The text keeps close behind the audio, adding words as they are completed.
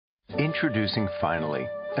Introducing Finally,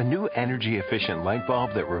 a new energy-efficient light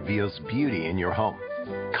bulb that reveals beauty in your home.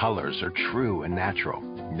 Colors are true and natural,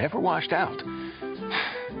 never washed out.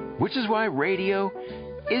 Which is why radio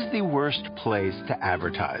is the worst place to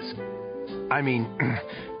advertise. I mean,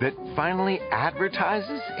 that Finally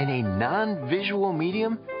advertises in a non-visual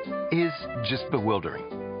medium is just bewildering.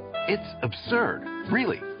 It's absurd,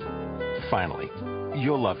 really. Finally,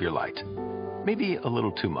 you'll love your light. Maybe a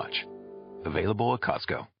little too much. Available at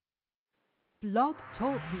Costco. Blog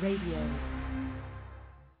Talk Radio.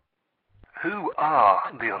 Who are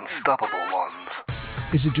the unstoppable ones?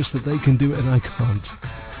 Is it just that they can do it and I can't?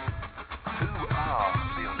 Who are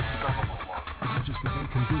the unstoppable ones? Is it just that they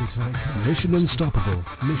can do it and I can't? Mission Unstoppable.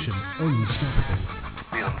 Mission Unstoppable.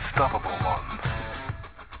 The unstoppable ones.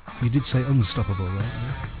 You did say unstoppable, right?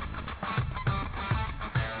 Yeah?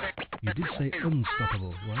 You did say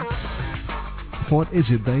unstoppable, right? What is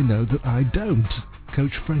it they know that I don't?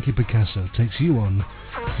 Coach Frankie Picasso takes you on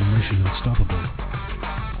the Mission Unstoppable.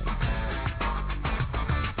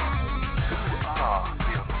 Who are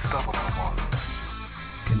the unstoppable ones?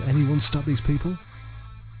 Can anyone stop these people?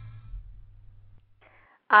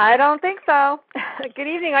 I don't think so. Good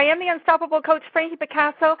evening. I am the Unstoppable Coach Frankie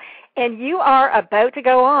Picasso, and you are about to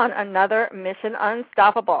go on another Mission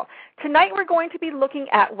Unstoppable. Tonight we're going to be looking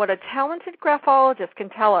at what a talented graphologist can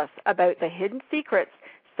tell us about the hidden secrets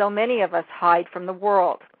so many of us hide from the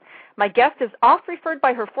world. My guest is oft referred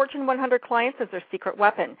by her Fortune 100 clients as their secret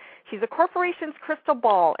weapon. She's a corporation's crystal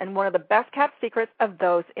ball and one of the best-kept secrets of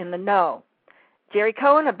those in the know. Jerry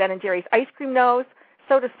Cohen of Ben & Jerry's Ice Cream knows,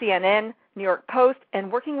 so does CNN, New York Post, and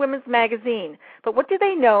Working Women's Magazine. But what do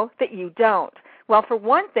they know that you don't? Well, for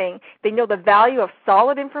one thing, they know the value of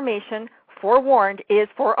solid information. Forewarned is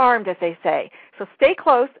forearmed, as they say. So stay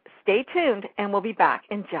close, stay tuned, and we'll be back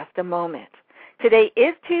in just a moment. Today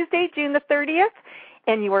is Tuesday, June the 30th,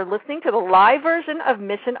 and you are listening to the live version of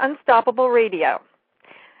Mission Unstoppable Radio.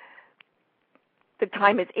 The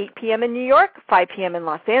time is 8 p.m. in New York, 5 p.m. in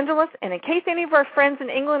Los Angeles, and in case any of our friends in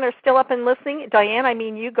England are still up and listening, Diane, I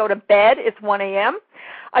mean you, go to bed. It's 1 a.m.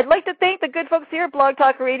 I'd like to thank the good folks here at Blog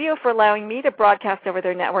Talk Radio for allowing me to broadcast over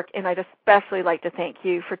their network, and I'd especially like to thank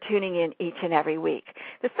you for tuning in each and every week.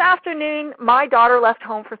 This afternoon, my daughter left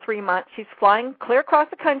home for 3 months. She's flying clear across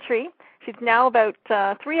the country. She's now about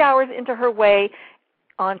 3 hours into her way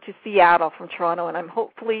on to Seattle from Toronto, and I'm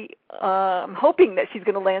hoping that she's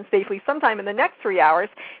going to land safely sometime in the next 3 hours.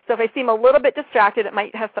 So if I seem a little bit distracted, it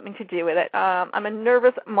might have something to do with it. I'm a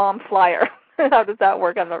nervous mom flyer. How does that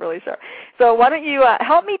work? I'm not really sure. So why don't you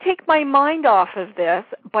help me take my mind off of this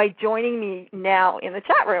by joining me now in the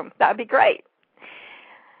chat room? That would be great.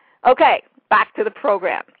 Okay, back to the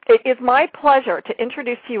program. It is my pleasure to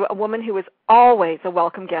introduce to you a woman who is always a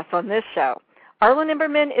welcome guest on this show. Arlen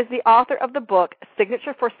Imberman is the author of the book,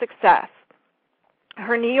 Signature for Success.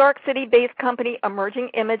 Her New York City-based company, Emerging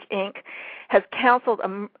Image, Inc., has counseled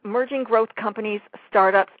emerging growth companies,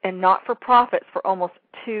 startups, and not-for-profits for almost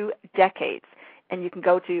 2 decades. And you can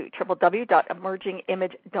go to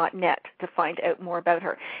www.emergingimage.net to find out more about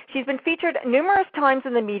her. She's been featured numerous times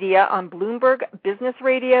in the media on Bloomberg Business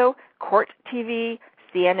Radio, Court TV,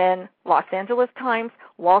 CNN, Los Angeles Times,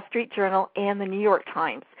 Wall Street Journal, and the New York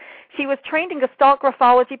Times. She was trained in Gestalt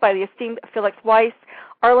graphology by the esteemed Felix Weiss.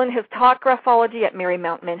 Arlen has taught graphology at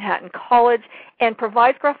Marymount Manhattan College and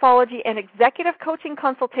provides graphology and executive coaching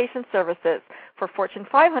consultation services for Fortune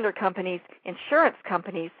 500 companies, insurance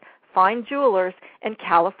companies, fine jewelers, and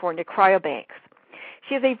California cryobanks.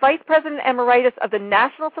 She is a Vice President Emeritus of the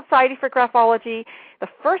National Society for Graphology, the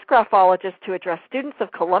first graphologist to address students of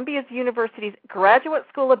Columbia University's Graduate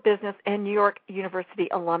School of Business and New York University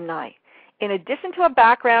alumni. In addition to a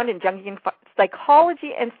background in Jungian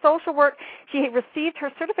psychology and social work, she received her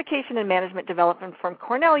certification in management development from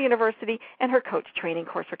Cornell University and her coach training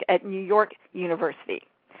coursework at New York University.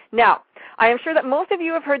 Now, I am sure that most of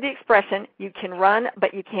you have heard the expression, you can run,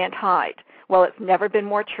 but you can't hide. Well, it's never been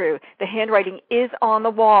more true. The handwriting is on the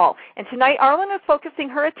wall. And tonight, Arlen is focusing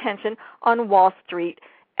her attention on Wall Street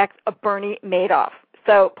ex Bernie Madoff.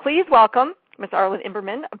 So please welcome Ms. Arlen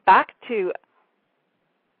Imberman back to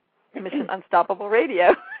Mission Unstoppable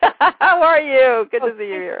Radio. How are you? Good to see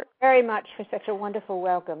you here. Very much for such a wonderful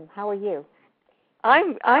welcome. How are you?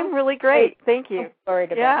 I'm really great. Thank you. I'm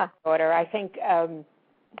worried about my daughter. I think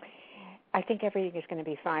everything is going to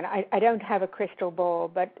be fine. I don't have a crystal ball,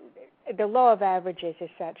 but the law of averages is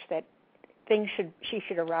such that she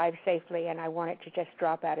should arrive safely, and I want it to just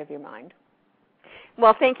drop out of your mind.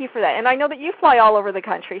 Well, thank you for that. And I know that you fly all over the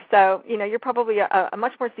country, so you're probably a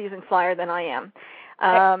much more seasoned flyer than I am.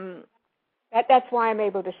 That's why I'm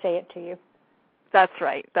able to say it to you. That's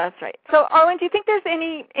right. So, Arlen, do you think there's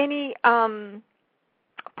any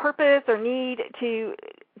purpose or need to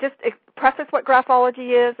just preface what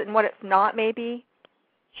graphology is and what it's not, maybe?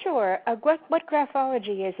 Sure. What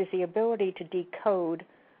graphology is the ability to decode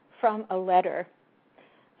from a letter,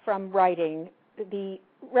 from writing, the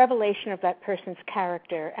revelation of that person's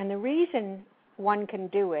character. And the reason one can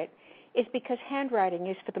do it is because handwriting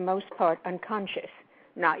is, for the most part, unconscious.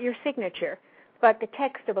 Not your signature, but the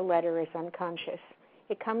text of a letter is unconscious.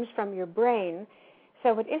 It comes from your brain,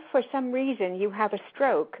 so that if for some reason you have a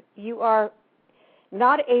stroke, you are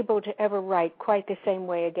not able to ever write quite the same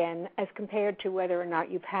way again as compared to whether or not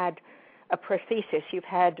you've had a prosthesis, you've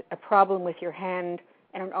had a problem with your hand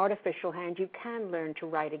and an artificial hand. You can learn to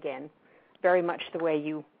write again, very much the way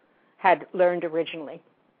you had learned originally.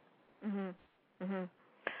 Mm-hmm. Mm-hmm.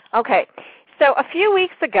 Okay, so a few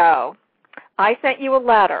weeks ago, I sent you a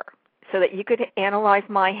letter so that you could analyze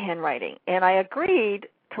my handwriting, and I agreed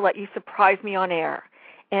to let you surprise me on air.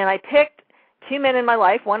 And I picked two men in my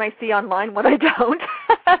life, one I see online, one I don't,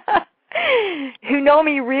 who know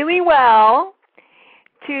me really well,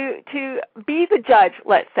 to be the judge,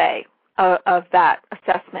 let's say, of that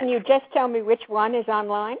assessment. Can you just tell me which one is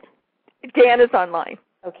online? Dan is online.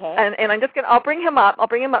 Okay. And I'll bring him up. I'll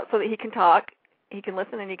bring him up so that he can talk. He can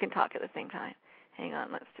listen and he can talk at the same time. Hang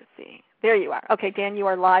on, let's just see. There you are. Okay, Dan, you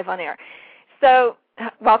are live on air. So,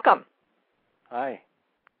 welcome. Hi.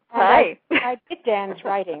 Hi. I did Dan's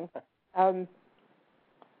writing.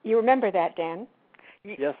 You remember that, Dan?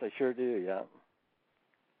 Yes, I sure do, yeah.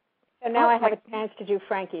 So now I have a chance to do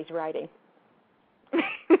Frankie's writing,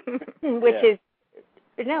 which is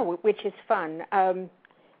fun.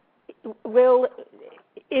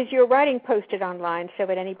 Is your writing posted online so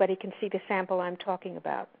that anybody can see the sample I'm talking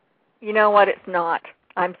about? You know what? It's not.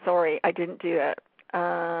 I'm sorry. I didn't do it.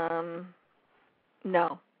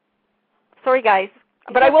 No. Sorry, guys.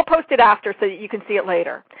 But I will post it after so that you can see it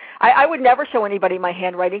later. I would never show anybody my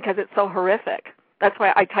handwriting because it's so horrific. That's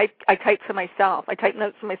why I type to myself. I type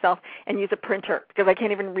notes to myself and use a printer because I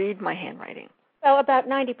can't even read my handwriting. Well, about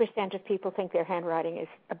 90% of people think their handwriting is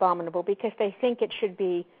abominable because they think it should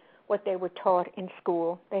be what they were taught in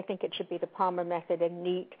school. They think it should be the Palmer method and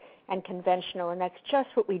neat and conventional, and that's just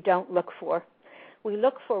what we don't look for. We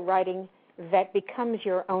look for writing that becomes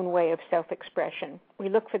your own way of self-expression. We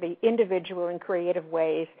look for the individual and creative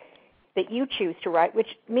ways that you choose to write,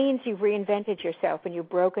 which means you've reinvented yourself and you've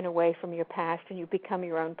broken away from your past and you become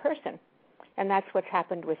your own person. And that's what's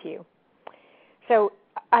happened with you. So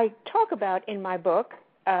I talk about in my book,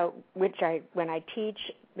 when I teach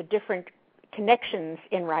the different connections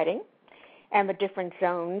in writing and the different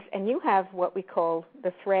zones, and you have what we call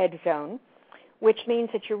the thread zone, which means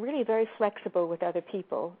that you're really very flexible with other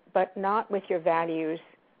people, but not with your values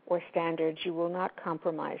or standards. You will not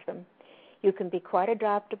compromise them. You can be quite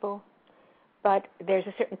adaptable, but there's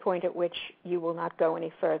a certain point at which you will not go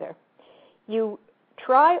any further. You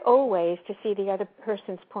try always to see the other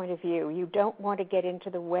person's point of view. You don't want to get into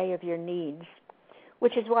the way of your needs,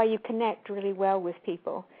 which is why you connect really well with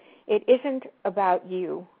people. It isn't about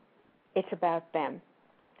you. It's about them.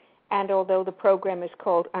 And although the program is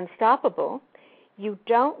called Unstoppable, you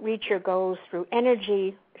don't reach your goals through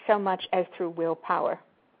energy so much as through willpower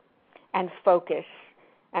and focus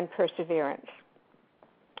and perseverance.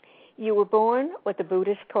 You were born what the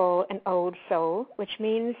Buddhists call an old soul, which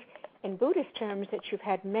means in Buddhist terms that you've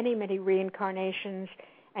had many, many reincarnations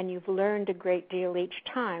and you've learned a great deal each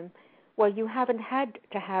time. Well, you haven't had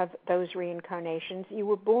to have those reincarnations. You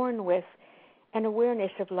were born with an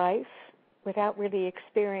awareness of life without really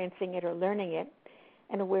experiencing it or learning it,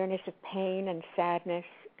 an awareness of pain and sadness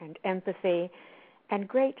and empathy and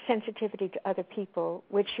great sensitivity to other people,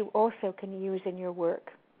 which you also can use in your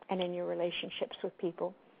work and in your relationships with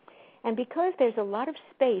people. And because there's a lot of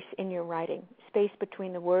space in your writing, space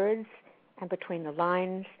between the words and between the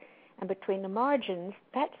lines and between the margins,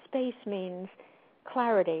 that space means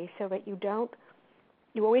clarity so that you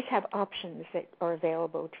always have options that are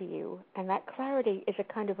available to you. And that clarity is a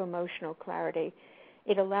kind of emotional clarity.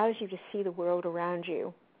 It allows you to see the world around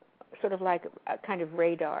you, sort of like a kind of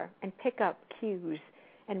radar, and pick up cues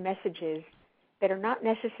and messages that are not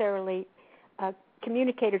necessarily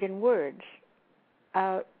communicated in words,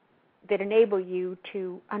 that enable you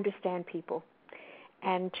to understand people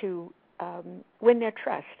and to win their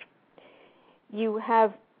trust. You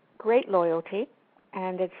have great loyalty,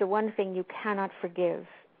 and it's the one thing you cannot forgive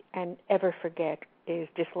and ever forget is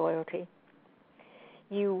disloyalty.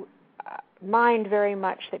 You mind very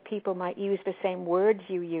much that people might use the same words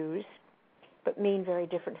you use, but mean very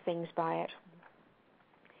different things by it.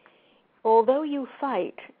 Although you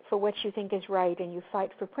fight for what you think is right and you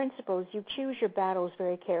fight for principles, you choose your battles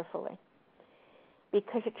very carefully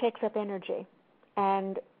because it takes up energy,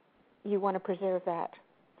 and you want to preserve that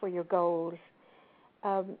for your goals.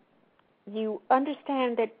 You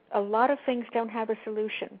understand that a lot of things don't have a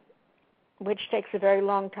solution, which takes a very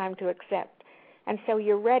long time to accept. And so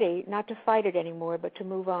you're ready not to fight it anymore, but to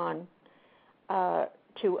move on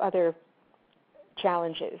to other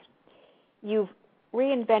challenges. You've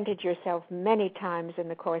reinvented yourself many times in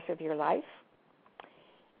the course of your life.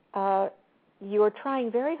 You're trying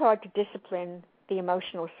very hard to discipline the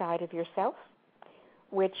emotional side of yourself,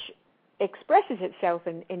 which expresses itself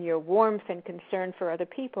in your warmth and concern for other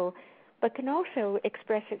people, but can also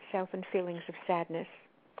express itself in feelings of sadness.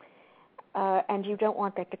 And you don't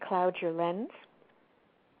want that to cloud your lens.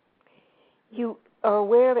 You are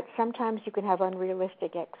aware that sometimes you can have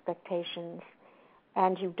unrealistic expectations,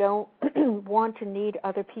 and you don't want to need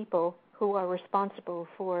other people who are responsible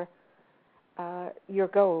for your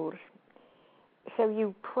goals. So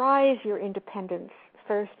you prize your independence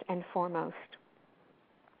first and foremost.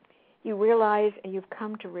 You realize, and you've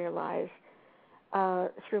come to realize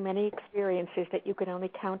through many experiences, that you can only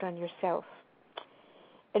count on yourself.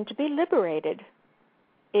 And to be liberated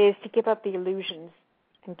is to give up the illusions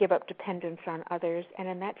and give up dependence on others, and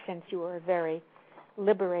in that sense you are a very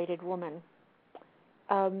liberated woman.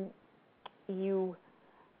 You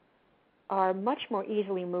are much more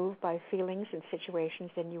easily moved by feelings and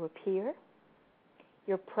situations than you appear.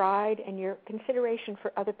 Your pride and your consideration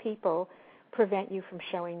for other people prevent you from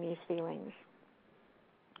showing these feelings.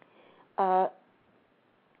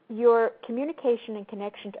 Your communication and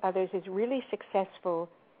connection to others is really successful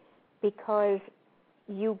because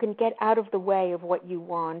you can get out of the way of what you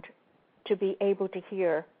want to be able to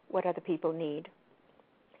hear what other people need.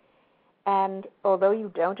 And although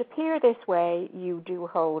you don't appear this way, you do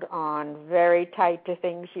hold on very tight to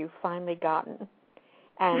things you've finally gotten.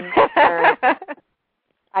 And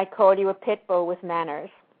I call you a pit bull with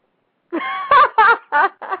manners.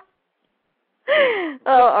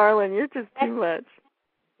 Oh, Arlen, you're just too much.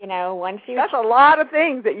 You know, once you... That's a lot of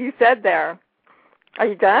things that you said there. Are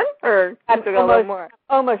you done? Or I'm still got a little more?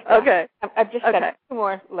 Almost done. Okay. I've just got 2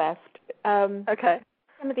 more left. Okay.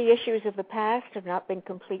 Some of the issues of the past have not been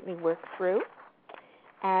completely worked through,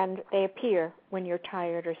 and they appear when you're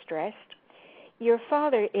tired or stressed. Your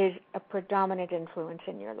father is a predominant influence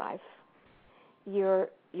in your life. Your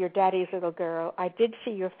daddy's little girl. I did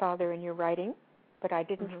see your father in your writing, but I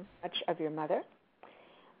didn't see much of your mother.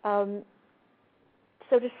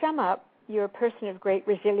 So to sum up, you're a person of great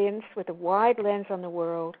resilience with a wide lens on the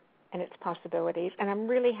world and its possibilities, and I'm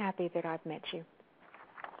really happy that I've met you.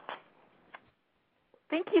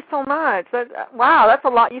 Thank you so much. Wow, that's a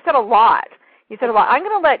lot. You said a lot. I'm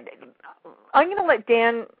going to let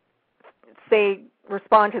Dan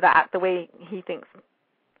respond to that the way he thinks,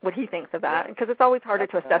 what he thinks of that, because it's always harder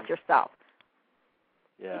to assess yourself.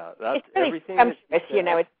 Yeah, that's it's really everything. Presumptuous, you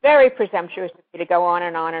know, it's very presumptuous to go on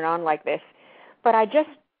and on and on like this. But I just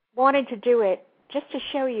wanted to do it just to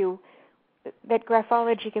show you that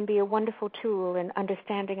graphology can be a wonderful tool in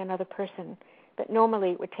understanding another person. But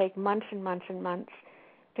normally it would take months and months and months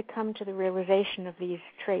to come to the realization of these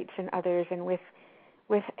traits in others. And with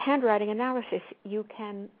handwriting analysis, you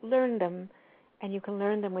can learn them, and you can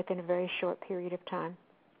learn them within a very short period of time.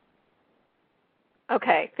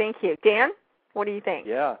 Okay, thank you. Dan, what do you think?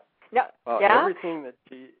 Yeah. No. Yeah?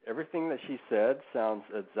 Everything that she said sounds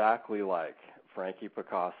exactly like Frankie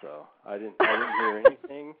Picasso. I didn't hear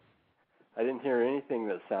anything. I didn't hear anything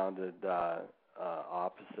that sounded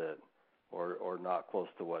opposite or not close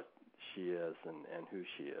to what she is and who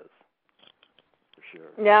she is. For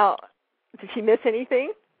sure. Now, did she miss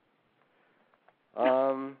anything?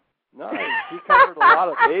 No, she covered a lot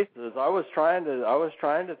of bases. I was trying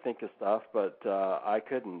to think of stuff, but I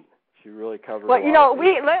couldn't. She really covered. Well, a lot of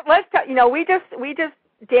bases. we just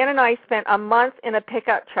Dan and I spent a month in a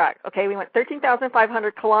pickup truck. Okay, we went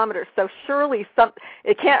 13,500 kilometers. So surely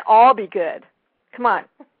it can't all be good. Come on,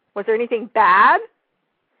 was there anything bad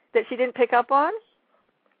that she didn't pick up on?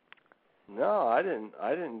 No, I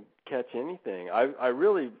didn't catch anything. I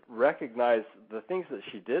really recognized the things that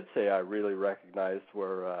she did say. I really recognized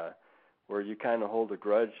where you kind of hold a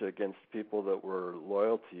grudge against people that were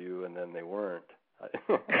loyal to you and then they weren't. I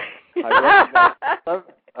recognized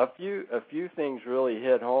a few things really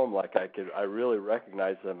hit home. Like I really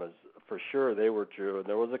recognized them as for sure they were true. And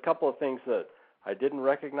there was a couple of things that I didn't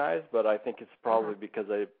recognize, but I think it's probably because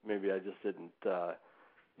I just didn't.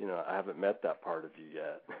 I haven't met that part of you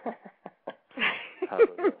yet.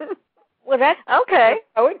 Well, that's okay.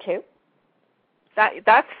 Forward to.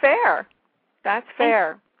 That's fair. That's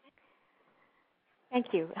fair.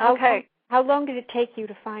 Thank you. Okay. How long did it take you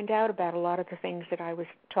to find out about a lot of the things that I was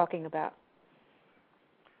talking about?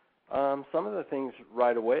 Some of the things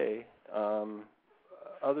right away.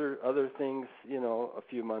 Other things, a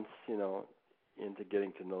few months, into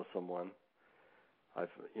getting to know someone. I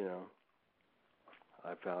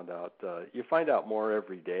found out. You find out more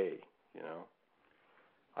every day.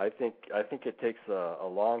 I think it takes a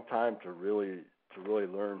long time to really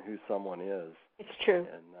learn who someone is. It's true.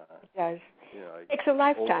 And, it does. It takes a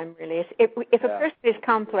lifetime, really. If a person is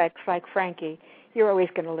complex like Frankie, you're always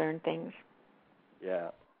going to learn things. Yeah.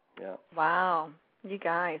 Wow, you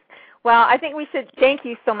guys. Well, I think we should thank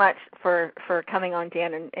you so much for coming on,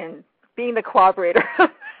 Dan, and being the cooperator.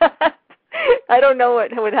 I don't know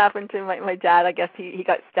what would happen to my dad. I guess he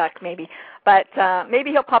got stuck maybe. But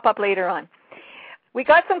maybe he'll pop up later on. We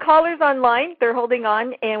got some callers online. They're holding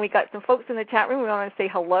on. And we got some folks in the chat room we want to say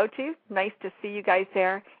hello to. Nice to see you guys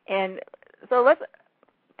there. And so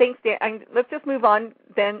thanks, Dan. Let's just move on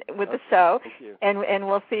then with the show. Thank you. And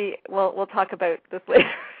we'll see. We'll talk about this later.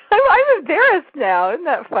 I'm embarrassed now. Isn't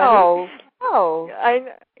that funny? Oh.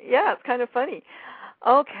 Yeah, it's kind of funny.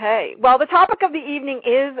 Okay. Well, the topic of the evening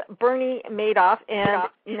is Bernie Madoff, and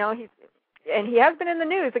he has been in the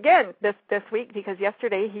news again this week because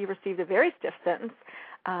yesterday he received a very stiff sentence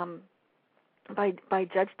by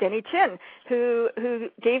Judge Denny Chin, who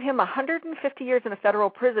gave him 150 years in a federal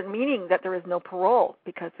prison, meaning that there is no parole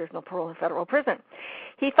because there's no parole in federal prison.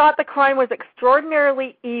 He thought the crime was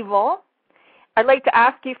extraordinarily evil. I'd like to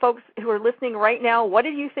ask you folks who are listening right now, what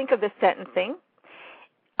did you think of this sentencing?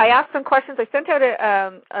 I asked some questions. I sent out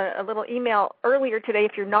a little email earlier today.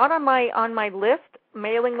 If you're not on my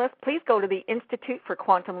mailing list, please go to the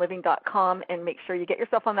instituteforquantumliving.com and make sure you get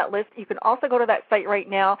yourself on that list. You can also go to that site right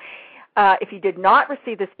now if you did not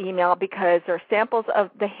receive this email, because there are samples of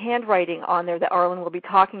the handwriting on there that Arlen will be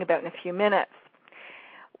talking about in a few minutes.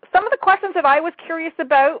 Some of the questions that I was curious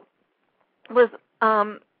about was,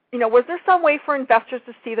 was there some way for investors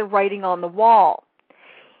to see the writing on the wall?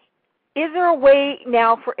 Is there a way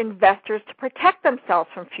now for investors to protect themselves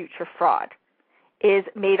from future fraud? Is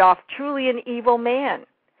Madoff truly an evil man?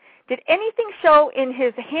 Did anything show in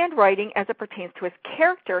his handwriting as it pertains to his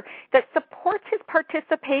character that supports his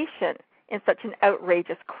participation in such an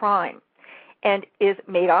outrageous crime? And is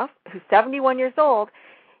Madoff, who's 71 years old,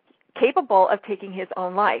 capable of taking his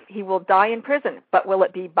own life? He will die in prison, but will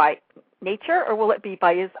it be by nature or will it be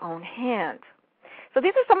by his own hand? So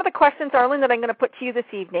these are some of the questions, Arlen, that I'm going to put to you this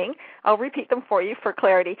evening. I'll repeat them for you for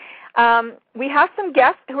clarity. We have some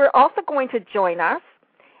guests who are also going to join us,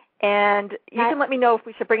 and you can let me know if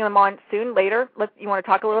we should bring them on soon, later. You want to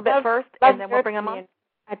talk a little bit first, and then we'll bring them on?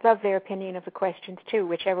 I'd love their opinion of the questions, too,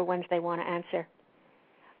 whichever ones they want to answer.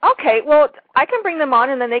 Okay, well, I can bring them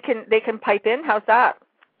on, and then they can pipe in. How's that?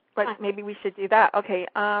 Maybe we should do that. Okay,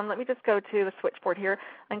 let me just go to the switchboard here.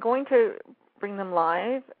 I'm going to bring them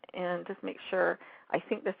live and just make sure. I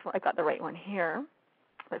think this one, I got the right one here.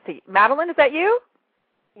 Let's see. Madeline, is that you?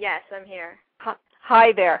 Yes, I'm here.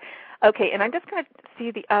 Hi there. Okay, and I'm just going to see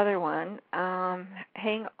the other one.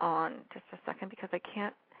 Hang on just a second because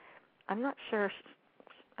I'm not sure.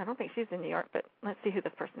 I don't think she's in New York, but let's see who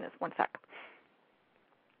this person is. One sec.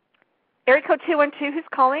 Area code 212, who's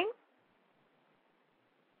calling?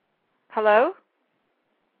 Hello?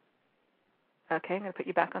 Okay, I'm going to put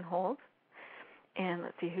you back on hold. And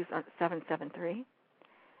let's see who's on 773.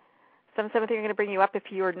 773, I'm going to bring you up.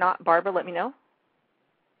 If you are not Barbara, let me know.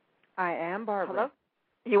 I am Barbara. Hello?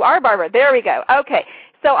 You are Barbara. There we go. Okay.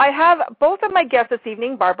 So I have both of my guests this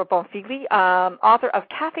evening, Barbara Bonfigli, author of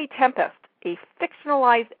Cafe Tempest, a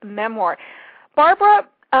fictionalized memoir. Barbara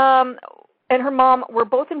and her mom were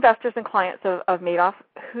both investors and clients of Madoff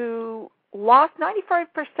who lost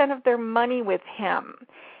 95% of their money with him.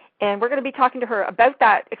 And we're going to be talking to her about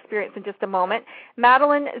that experience in just a moment.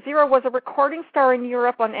 Madeline Zero was a recording star in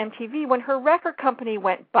Europe on MTV when her record company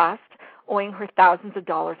went bust, owing her thousands of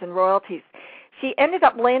dollars in royalties. She ended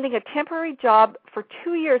up landing a temporary job for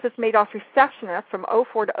 2 years as Madoff's receptionist from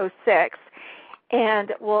 2004 to 2006.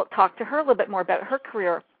 And we'll talk to her a little bit more about her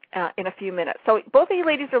career in a few minutes. So both of you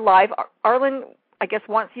ladies are live. Arlen, I guess,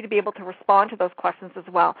 wants you to be able to respond to those questions as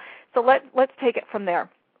well. So let's take it from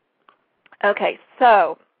there. Okay,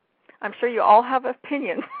 so I'm sure you all have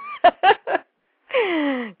opinions.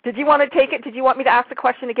 Did you want to take it? Did you want me to ask the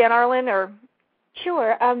question again, Arlen? Or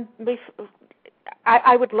Sure.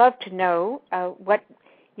 I would love to know what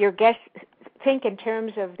your guests think in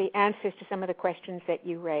terms of the answers to some of the questions that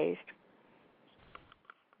you raised.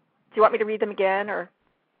 Do you want me to read them again, or?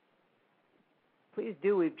 Please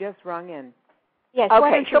do. We've just rung in. Yes. Okay.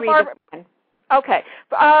 Why don't you read them? Okay.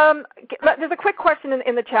 There's a quick question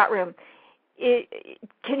in the chat room.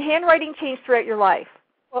 can handwriting change throughout your life?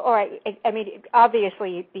 Well, all right. I mean,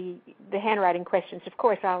 obviously, the handwriting questions, of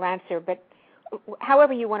course, I'll answer, but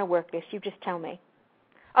however you want to work this, you just tell me.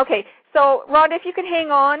 Okay, so Rhonda, if you can hang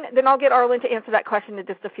on, then I'll get Arlen to answer that question in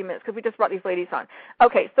just a few minutes because we just brought these ladies on.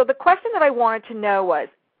 Okay, so the question that I wanted to know was,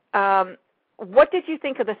 what did you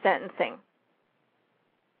think of the sentencing?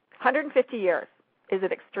 150 years. Is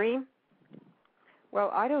it extreme?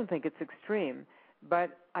 Well, I don't think it's extreme,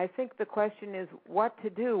 but I think the question is what to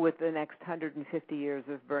do with the next 150 years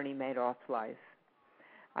of Bernie Madoff's life.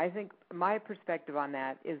 I think my perspective on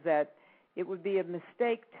that is that it would be a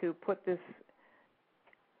mistake to put this,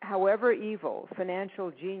 however evil,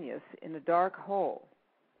 financial genius in a dark hole.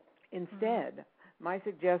 Instead, my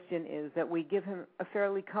suggestion is that we give him a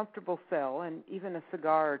fairly comfortable cell and even a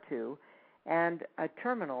cigar or two and a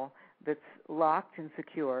terminal that's locked and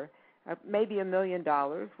secure, maybe $1 million,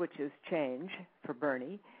 which is change for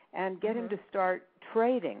Bernie, and get him to start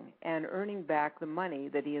trading and earning back the money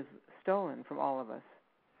that he has stolen from all of us.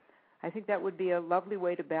 I think that would be a lovely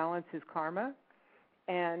way to balance his karma,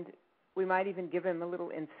 and we might even give him a little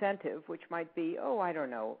incentive, which might be,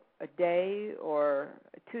 a day or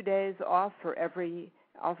 2 days off of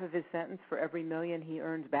his sentence for every $1 million he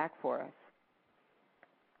earns back for us.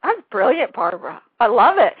 That's brilliant, Barbara. I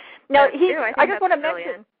love it. Now, I just want to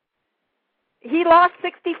mention, he lost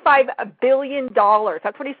 $65 billion.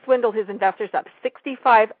 That's what he swindled his investors up,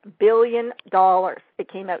 $65 billion.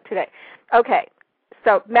 It came out today. Okay,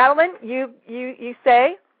 so Madeline, you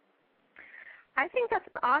say? I think that's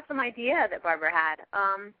an awesome idea that Barbara had.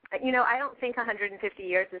 I don't think 150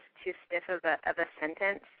 years is too stiff of a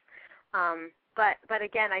sentence. But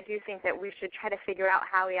again, I do think that we should try to figure out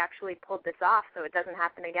how he actually pulled this off so it doesn't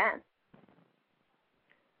happen again.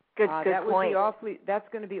 Good point. That's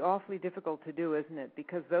going to be awfully difficult to do, isn't it?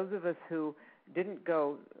 Because those of us who didn't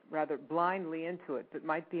go rather blindly into it, but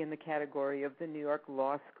might be in the category of the New York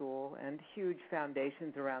Law School and huge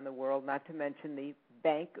foundations around the world, not to mention the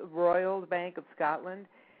Royal Bank of Scotland,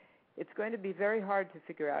 it's going to be very hard to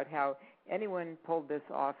figure out how anyone pulled this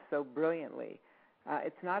off so brilliantly.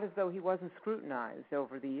 It's not as though he wasn't scrutinized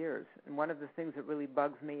over the years. And one of the things that really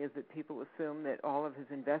bugs me is that people assume that all of his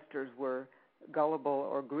investors were gullible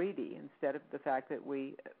or greedy, instead of the fact that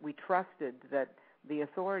we trusted that the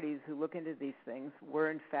authorities who look into these things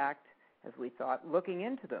were, in fact, as we thought, looking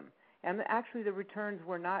into them. And actually the returns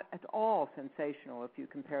were not at all sensational if you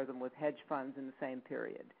compare them with hedge funds in the same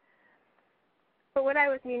period. But what I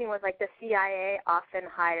was meaning was like the CIA often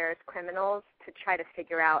hires criminals to try to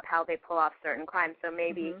figure out how they pull off certain crimes. So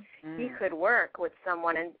maybe he could work with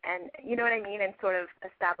someone and you know what I mean, and sort of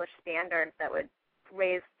establish standards that would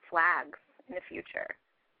raise flags in the future.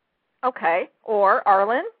 Okay. Or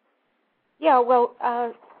Arlen? Yeah, well,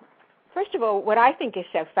 first of all, what I think is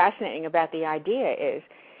so fascinating about the idea is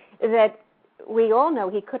that we all know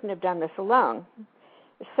he couldn't have done this alone.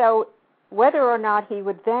 So whether or not he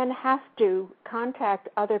would then have to contact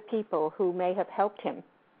other people who may have helped him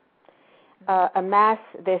amass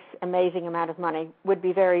this amazing amount of money would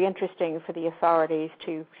be very interesting for the authorities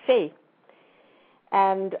to see.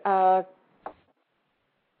 And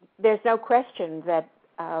there's no question that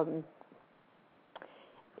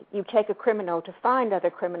you take a criminal to find other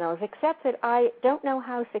criminals, except that I don't know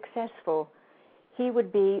how successful he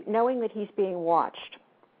would be knowing that he's being watched.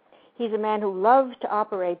 He's a man who loves to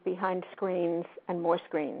operate behind screens and more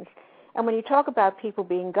screens. And when you talk about people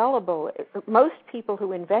being gullible, most people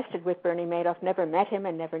who invested with Bernie Madoff never met him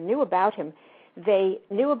and never knew about him. They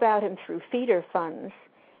knew about him through feeder funds,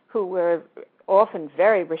 who were often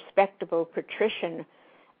very respectable patrician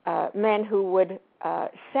men who would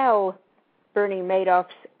sell Bernie Madoff's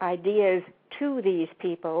ideas to these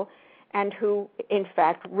people, and who, in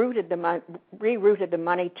fact, rerouted the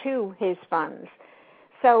money to his funds.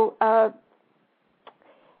 So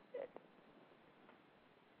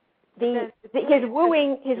his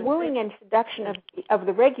wooing and seduction of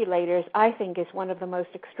the regulators, I think, is one of the most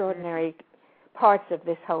extraordinary parts of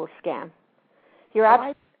this whole scam.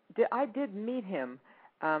 I did meet him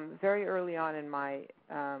very early on in my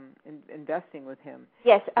investing with him.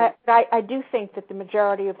 Yes, I do think that the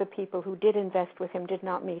majority of the people who did invest with him did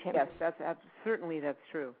not meet him. Yes, certainly that's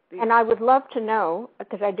true. And I would love to know,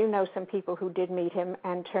 because I do know some people who did meet him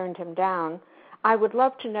and turned him down, I would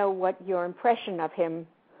love to know what your impression of him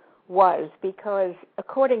was, because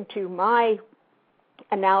according to my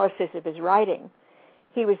analysis of his writing,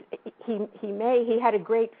 he had a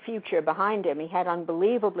great future behind him. He had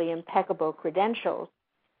unbelievably impeccable credentials.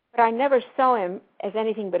 But I never saw him as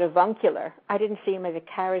anything but avuncular. I didn't see him as a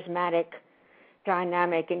charismatic,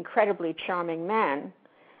 dynamic, incredibly charming man.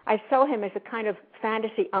 I saw him as a kind of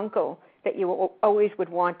fantasy uncle that you always would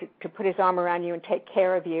want to put his arm around you and take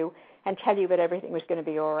care of you and tell you that everything was going to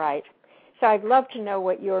be all right. So I'd love to know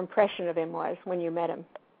what your impression of him was when you met him.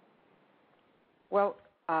 Well,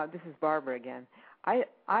 this is Barbara again. I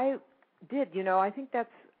did, I think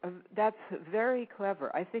that's very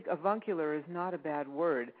clever. I think avuncular is not a bad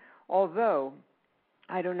word, although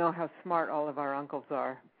I don't know how smart all of our uncles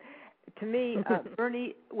are. To me,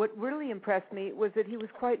 Bernie, what really impressed me was that he was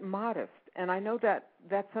quite modest, and I know that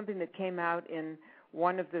that's something that came out in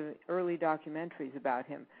one of the early documentaries about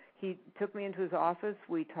him. He took me into his office.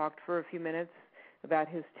 We talked for a few minutes about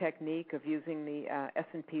his technique of using the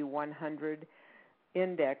S&P 100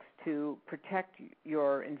 index to protect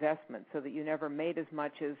your investment so that you never made as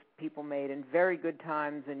much as people made in very good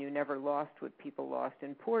times and you never lost what people lost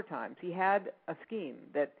in poor times. He had a scheme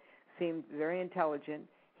that seemed very intelligent.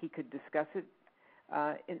 He could discuss it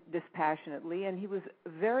dispassionately, and he was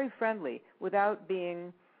very friendly without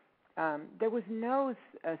being there was no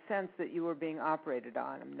sense that you were being operated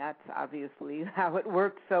on. And that's obviously how it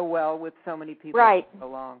worked so well with so many people right. so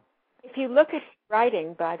long. If you look at his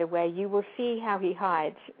writing, by the way, you will see how he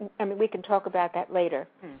hides. I mean, we can talk about that later.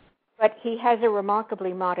 But he has a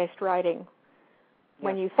remarkably modest writing.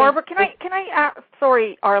 When you think Barbara, can I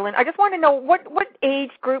sorry, Arlen, I just want to know what age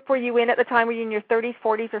group were you in at the time? Were you in your 30s,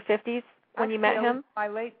 40s, or 50s when you met him? My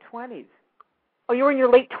late 20s. Oh, you were in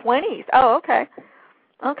your late 20s. Oh, okay.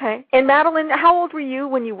 Okay. And Madeline, how old were you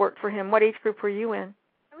when you worked for him? What age group were you in?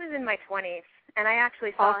 I was in my 20s, and I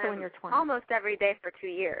actually saw also him in your 20s. almost every day for 2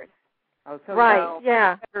 years. Oh, so right,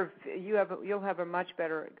 yeah. You'll have a much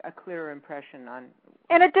better, a clearer impression on.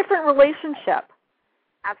 And a different relationship.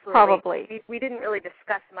 Absolutely. Probably. We didn't really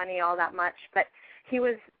discuss money all that much, but he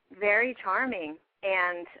was very charming,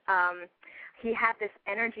 and he had this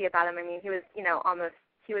energy about him. I mean, he was, he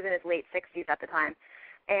was in his late 60s at the time,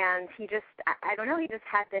 and he just, I don't know, he just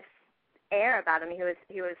had this air about him.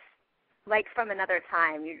 He was like from another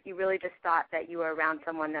time. You really just thought that you were around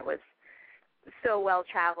someone that was so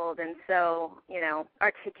well-traveled and so,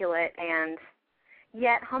 articulate and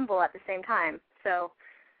yet humble at the same time. So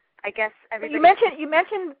I guess everybody... You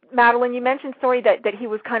mentioned, Madeline, sorry, that he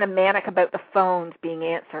was kind of manic about the phones being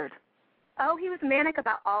answered. Oh, he was manic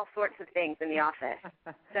about all sorts of things in the office.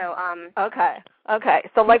 So, Okay.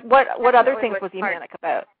 So, like, what other things was he manic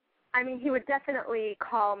about? I mean, he would definitely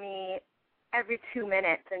call me every 2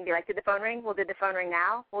 minutes and be like, did the phone ring? Well, did the phone ring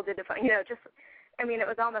now? Well, did the phone... it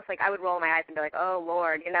was almost like I would roll my eyes and be like, oh,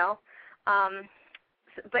 Lord,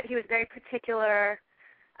 But he was very particular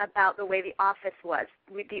about the way the office was.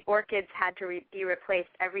 The orchids had to be replaced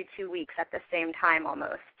every 2 weeks at the same time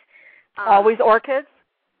almost. Always orchids?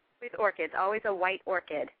 Always orchids, always a white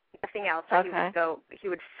orchid, nothing else. Okay. He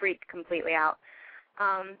would freak completely out.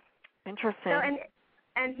 Interesting. So,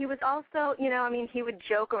 and he was also, he would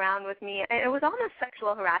joke around with me. And it was almost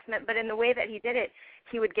sexual harassment, but in the way that he did it,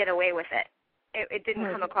 he would get away with it. It didn't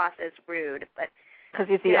come across as rude, but because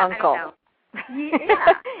he's the uncle.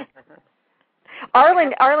 Yeah.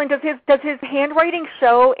 Arlen, does his handwriting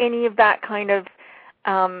show any of that kind of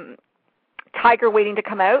tiger waiting to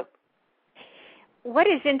come out? What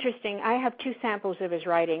is interesting, I have 2 samples of his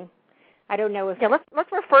writing. I don't know if... Yeah,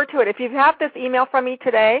 let's refer to it. If you have this email from me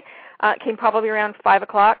today, it came probably around 5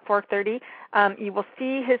 o'clock, 4:30, you will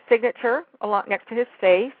see his signature next to his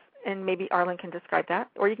face, and maybe Arlen can describe that.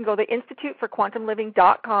 Or you can go to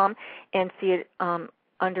instituteforquantumliving.com and see it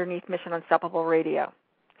underneath Mission Unstoppable Radio.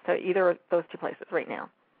 So either of those 2 places right now.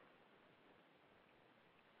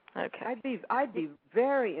 Okay. I'd be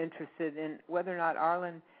very interested in whether or not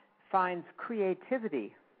Arlen finds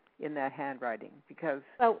creativity in that handwriting, because...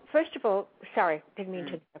 Well, first of all, sorry, didn't mean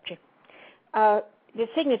to interrupt you. The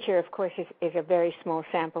signature, of course, is a very small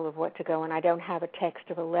sample of what to go, and I don't have a text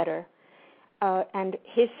of a letter. And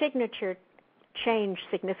his signature changed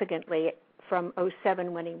significantly from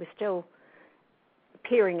 2007, when he was still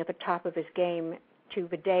appearing at the top of his game, to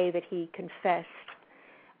the day that he confessed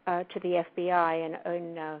to the FBI in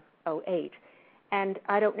 2008. And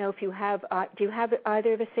I don't know if you have, do you have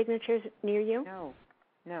either of the signatures near you?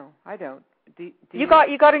 No, I don't. You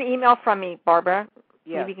got an email from me, Barbara.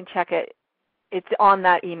 Yes. Maybe you can check it. It's on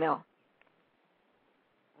that email.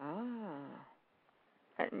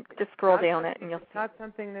 And just scroll down it, and you'll see. It's not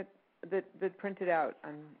something that printed out,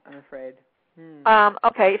 I'm afraid.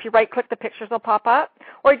 Okay, if you right-click, the pictures will pop up.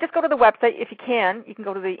 Or just go to the website if you can. You can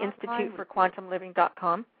go to the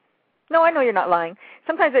instituteforquantumliving.com. No, I know you're not lying.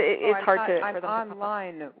 Sometimes it's hard to. I'm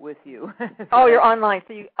online with you. Oh, you're online,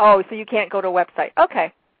 so you can't go to a website.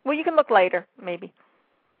 Okay, well you can look later, maybe.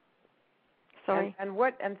 Sorry. And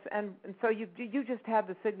so you just have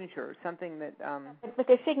the signature, something that. But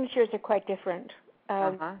the signatures are quite different.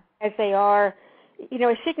 as they are. You know,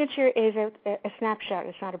 a signature is a snapshot.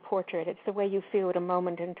 It's not a portrait. It's the way you feel at a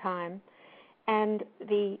moment in time. And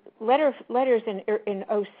the letters in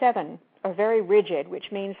 07 are very rigid,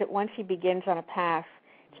 which means that once he begins on a path,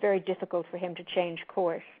 it's very difficult for him to change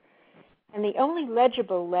course. And the only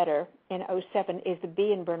legible letter in 07 is the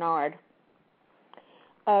B in Bernard.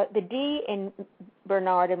 The D in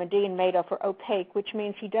Bernard and the D in Madoff are opaque, which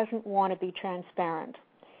means he doesn't want to be transparent.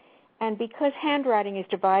 And because handwriting is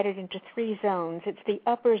divided into 3 zones, it's the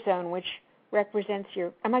upper zone which represents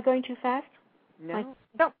your... Am I going too fast? No.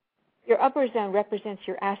 No. Your upper zone represents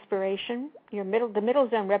your aspiration. The middle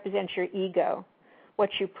zone represents your ego, what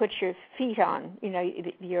you put your feet on, you know,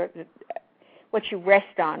 what you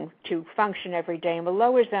rest on to function every day. And the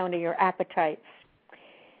lower zone are your appetites.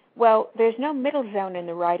 Well, there's no middle zone in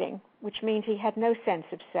the writing, which means he had no sense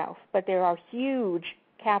of self. But there are huge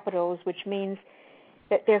capitals, which means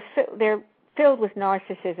that they're filled with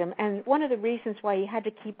narcissism. And one of the reasons why he had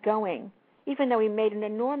to keep going, even though he made an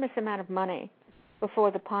enormous amount of money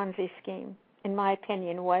before the Ponzi scheme, in my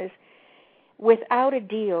opinion, was without a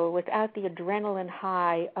deal, without the adrenaline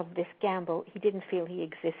high of this gamble, he didn't feel he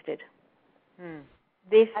existed.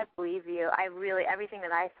 I believe you. Everything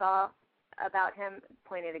that I saw about him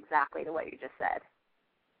pointed exactly to what you just said.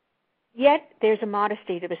 Yet there's a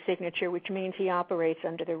modesty to the signature, which means he operates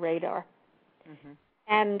under the radar.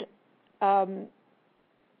 And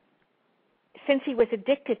since he was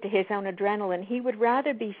addicted to his own adrenaline, he would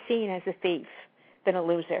rather be seen as a thief than a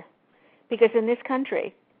loser. Because in this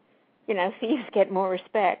country, you know, thieves get more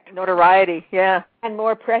respect. Notoriety, yeah. And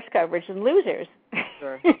more press coverage than losers.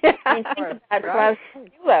 Sure. I mean, think about Klaus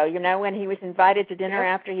Bülow, you know, when he was invited to dinner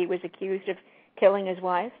after he was accused of killing his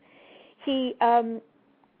wife. He had,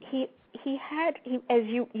 as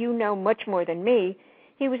you know much more than me,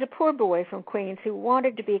 he was a poor boy from Queens who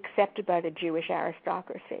wanted to be accepted by the Jewish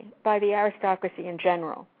aristocracy, by the aristocracy in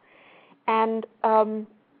general. And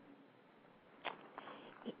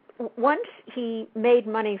once he made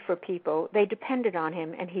money for people, they depended on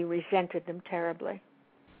him, and he resented them terribly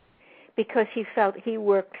because he felt he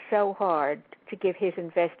worked so hard to give his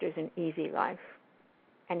investors an easy life.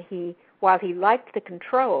 And while he liked the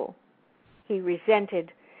control, he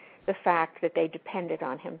resented the fact that they depended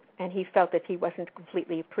on him, and he felt that he wasn't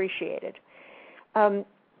completely appreciated.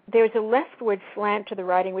 There's a leftward slant to the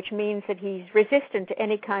writing, which means that he's resistant to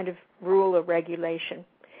any kind of rule or regulation.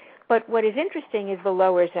 But what is interesting is the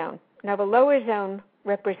lower zone. Now, the lower zone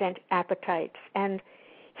represent appetites, and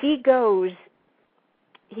he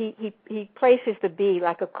places the B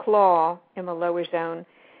like a claw in the lower zone.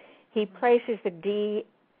 He places the D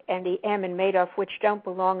and the M in Madoff, which don't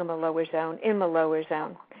belong in the lower zone, in the lower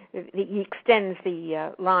zone. He extends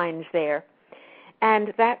the lines there.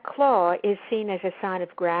 And that claw is seen as a sign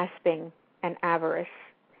of grasping and avarice.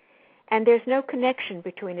 And there's no connection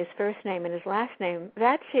between his first name and his last name.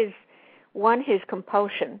 That's his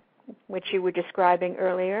compulsion, which you were describing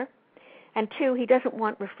earlier. And 2, he doesn't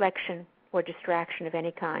want reflection or distraction of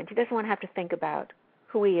any kind. He doesn't want to have to think about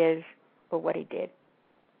who he is or what he did.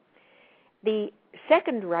 The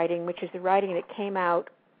second writing, which is the writing that came out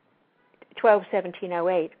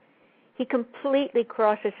 12/17/08, he completely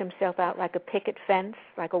crosses himself out like a picket fence,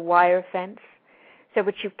 like a wire fence, so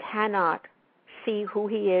that you cannot see who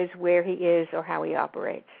he is, where he is, or how he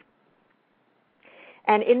operates.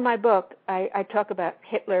 And in my book, I talk about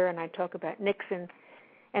Hitler and I talk about Nixon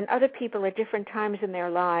and other people at different times in their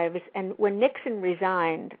lives. And when Nixon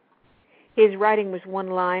resigned, his writing was one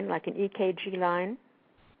line, like an EKG line.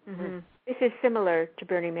 This is similar to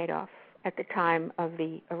Bernie Madoff at the time of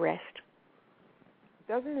the arrest.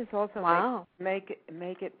 Doesn't this also make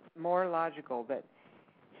it more logical that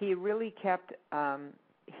he really kept,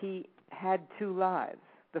 he had 2 lives,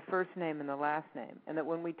 the first name and the last name, and that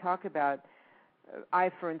when we talk about, I,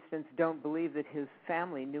 for instance, don't believe that his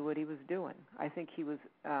family knew what he was doing. I think he was,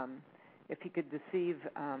 if he could deceive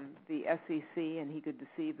the SEC and he could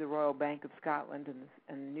deceive the Royal Bank of Scotland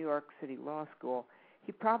and New York City Law School,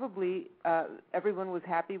 he probably, everyone was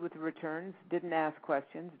happy with the returns, didn't ask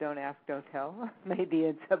questions, don't ask, don't tell. Maybe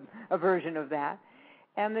it's a version of that.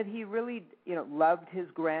 And that he really, loved his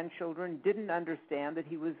grandchildren, didn't understand that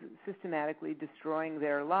he was systematically destroying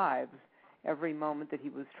their lives every moment that he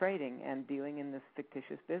was trading and dealing in this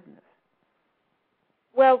fictitious business.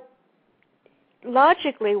 Well,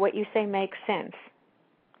 logically, what you say makes sense.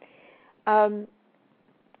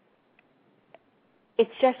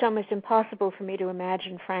 It's just almost impossible for me to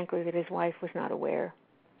imagine, frankly, that his wife was not aware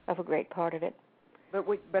of a great part of it.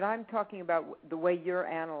 But I'm talking about the way you're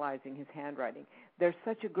analyzing his handwriting. There's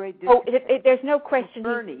such a great difference. There's no question.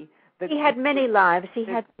 Bernie, he had many lives. He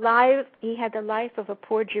had the life of a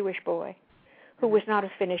poor Jewish boy who was not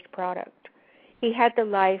a finished product. He had the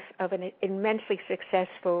life of an immensely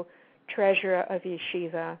successful treasurer of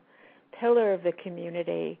yeshiva, pillar of the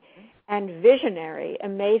community, and visionary,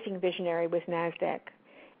 amazing visionary with NASDAQ.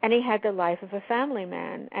 And he had the life of a family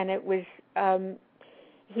man, and it was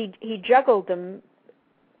he juggled them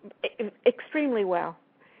extremely well.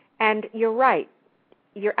 And you're right.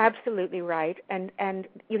 You're absolutely right. And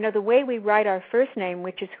the way we write our first name,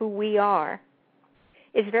 which is who we are,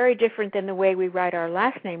 is very different than the way we write our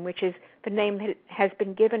last name, which is the name has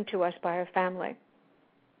been given to us by our family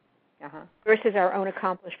versus our own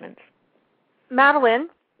accomplishments. Madeline,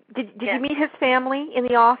 did you meet his family in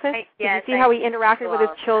the office? Yes. Did you see how he interacted with his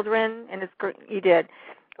children and his? You did.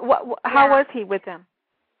 How was he with them?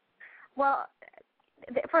 Well,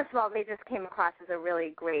 first of all, they just came across as a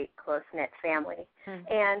really great, close-knit family.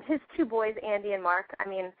 And his two boys, Andy and Mark, I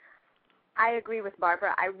mean, I agree with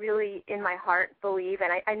Barbara. I really, in my heart, believe,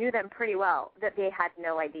 and I knew them pretty well, that they had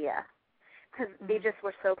no idea. Because they just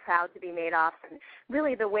were so proud to be Madoffs. And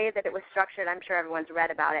really the way that it was structured, I'm sure everyone's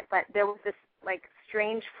read about it, but there was this,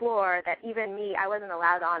 strange floor that even me, I wasn't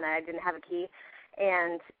allowed on. I didn't have a key.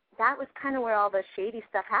 And that was kind of where all the shady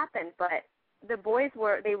stuff happened. But the boys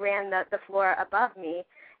they ran the floor above me,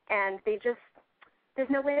 and there's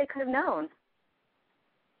no way they could have known.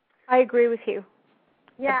 I agree with you.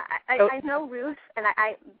 Yeah, I know Ruth, and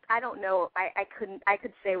I don't know. I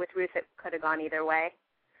could say with Ruth it could have gone either way.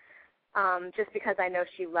 Just because I know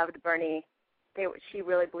she loved Bernie, she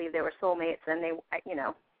really believed they were soulmates, and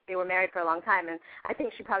they were married for a long time, and I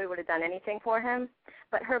think she probably would have done anything for him.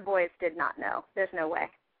 But her boys did not know. There's no way.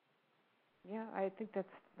 Yeah, I think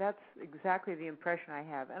that's exactly the impression I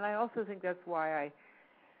have, and I also think that's why I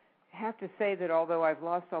have to say that although I've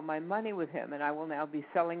lost all my money with him, and I will now be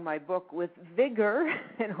selling my book with vigor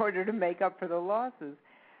in order to make up for the losses,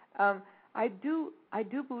 I do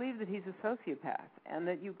believe that he's a sociopath, and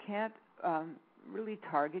that you can't really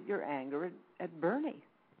target your anger at Bernie.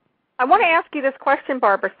 I want to ask you this question,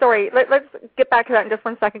 Barbara. Sorry, let's get back to that in just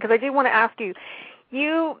one second, because I do want to ask you.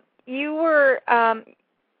 You were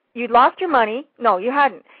you'd lost your money. No, you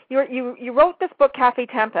hadn't. You wrote this book, Cafe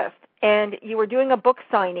Tempest, and you were doing a book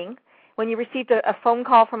signing when you received a phone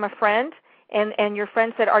call from a friend, and your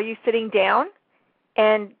friend said, "Are you sitting down?"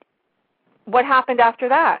 And what happened after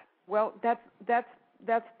that? Well,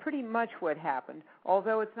 that's pretty much what happened.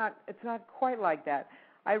 Although it's not quite like that.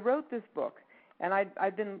 I wrote this book, and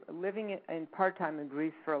I'd been living in part-time in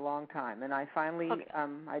Greece for a long time, and I finally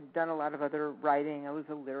I'd done a lot of other writing. I was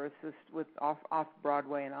a lyricist with off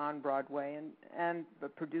Broadway and on Broadway, and a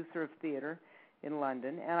producer of theater in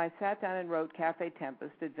London. And I sat down and wrote Cafe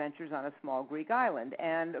Tempest: Adventures on a Small Greek Island.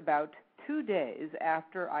 And about 2 days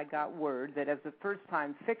after I got word that as a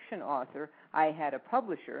first-time fiction author I had a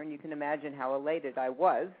publisher, and you can imagine how elated I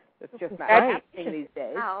was. It's just not happening these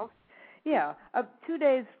days. Wow. Yeah. 2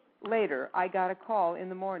 days later, I got a call in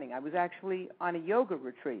the morning. I was actually on a yoga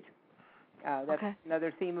retreat. That's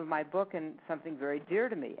another theme of my book and something very dear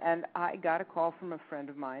to me. And I got a call from a friend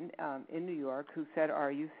of mine in New York who said,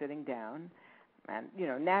 "Are you sitting down?" And,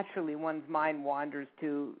 naturally one's mind wanders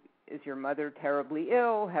to, is your mother terribly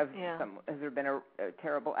ill? Has there been a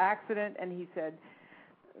terrible accident? And he said,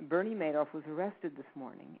 Bernie Madoff was arrested this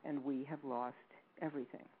morning, and we have lost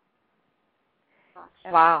everything.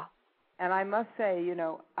 Wow. And I must say,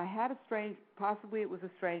 I had possibly it was a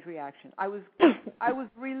strange reaction. I was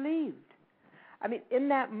relieved. I mean, in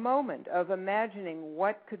that moment of imagining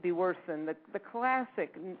what could be worse than the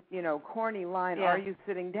classic, corny line, "Are you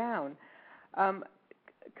sitting down?"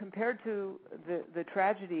 Compared to the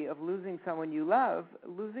tragedy of losing someone you love,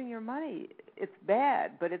 losing your money, it's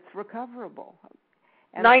bad, but it's recoverable.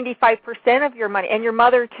 And 95% of your money, and your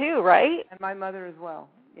mother too, right? And my mother as well,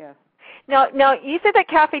 yes. Now you said that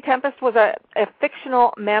Cafe Tempest was a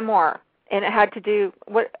fictional memoir, and it had to do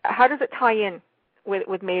how does it tie in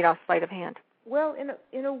with Madoff's sleight of hand? Well,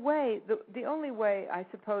 in a way, the only way I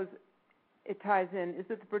suppose it ties in is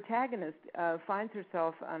that the protagonist finds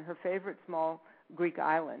herself on her favorite small Greek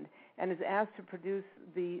island and is asked to produce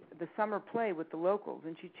the summer play with the locals,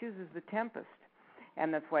 and she chooses The Tempest.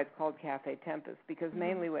 And that's why it's called Cafe Tempest, because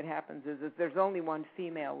mainly what happens is there's only one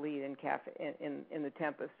female lead in The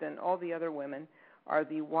Tempest, and all the other women are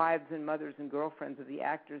the wives and mothers and girlfriends of the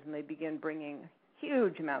actors, and they begin bringing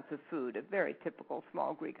huge amounts of food, a very typical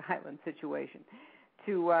small Greek island situation,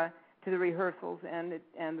 to the rehearsals, and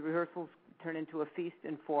the rehearsals turn into a feast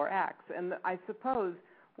in 4 acts. And I suppose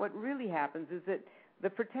what really happens is that The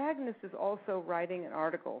protagonist is also writing an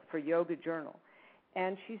article for Yoga Journal,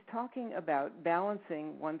 and she's talking about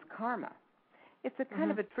balancing one's karma. It's a kind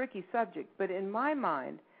of a tricky subject, but in my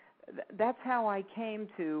mind, that's how I came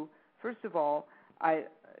to, first of all, I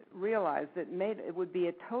realized that it would be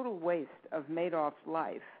a total waste of Madoff's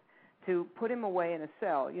life to put him away in a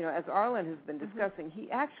cell. You know, as Arlen has been discussing, he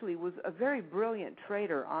actually was a very brilliant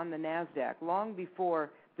trader on the NASDAQ long before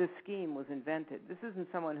this scheme was invented. This isn't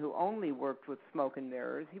someone who only worked with smoke and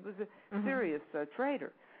mirrors. He was a serious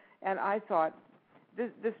trader. And I thought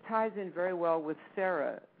this ties in very well with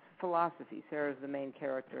Sarah's philosophy. Sarah's the main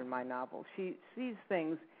character in my novel. She sees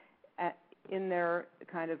things in their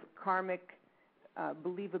kind of karmic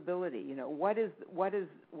believability. You know, what is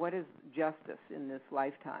justice in this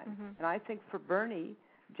lifetime? And I think for Bernie,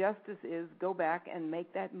 justice is go back and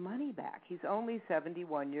make that money back. He's only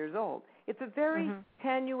 71 years old. It's a very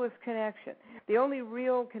tenuous connection. The only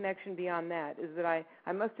real connection beyond that is that I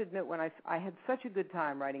must admit, when I had such a good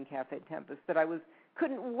time writing Cafe Tempest that I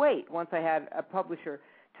couldn't wait, once I had a publisher,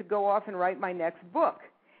 to go off and write my next book.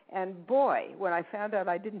 And boy, when I found out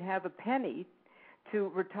I didn't have a penny to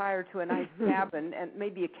retire to a nice cabin and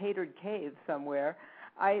maybe a catered cave somewhere,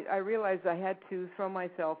 I realized I had to throw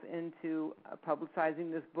myself into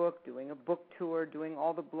publicizing this book, doing a book tour, doing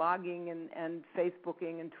all the blogging and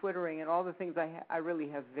Facebooking and Twittering and all the things I really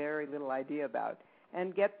have very little idea about,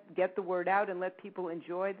 and get the word out and let people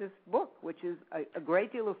enjoy this book, which is a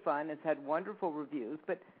great deal of fun. It's had wonderful reviews,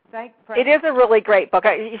 but it is a really great book.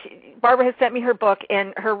 Barbara has sent me her book,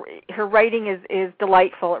 and her writing is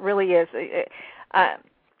delightful. It really is. You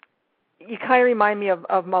kind of remind me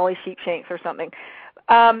of Molly Sheepshanks or something.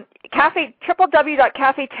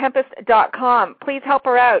 www.cafetempest.com. Please help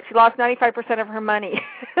her out. She lost 95% of her money.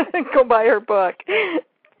 Go buy her book.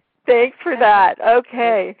 Thanks for that.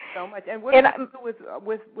 Okay. Thank you so much. And what do you do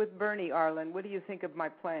with Bernie, Arlen? What do you think of my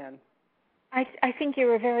plan? I think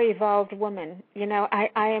you're a very evolved woman. You know, I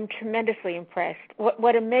am tremendously impressed.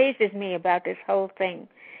 What amazes me about this whole thing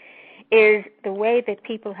is the way that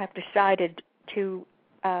people have decided to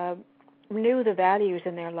renew the values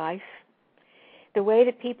in their life, the way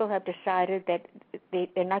that people have decided that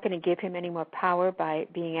they're not going to give him any more power by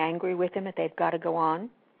being angry with him, that they've got to go on.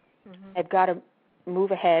 They've got to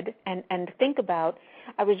move ahead and think about.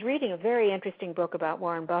 I was reading a very interesting book about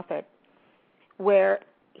Warren Buffett where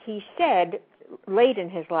he said late in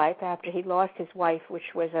his life, after he lost his wife,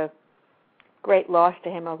 which was a great loss to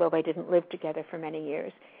him, although they didn't live together for many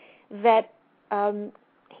years, that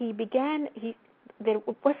that it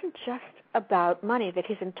wasn't just about money, that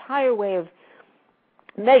his entire way of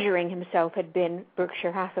measuring himself had been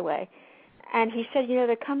Berkshire Hathaway. And he said, you know,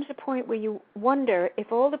 there comes a point where you wonder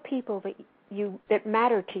if all the people that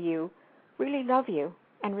matter to you really love you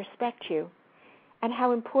and respect you, and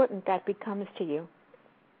how important that becomes to you,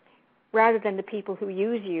 rather than the people who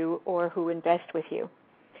use you or who invest with you.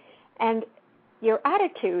 And your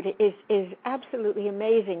attitude is absolutely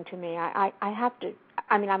amazing to me.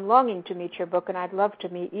 I'm longing to meet your book, and I'd love to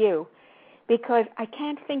meet you, because I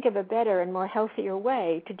can't think of a better and more healthier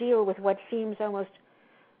way to deal with what seems almost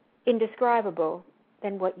indescribable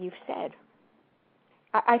than what you've said.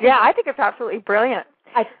 I think it's absolutely brilliant.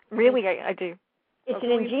 I do. It's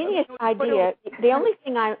an ingenious idea. The only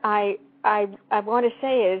thing I want to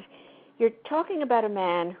say is you're talking about a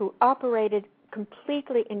man who operated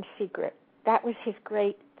completely in secret. That was his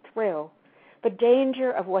great thrill. The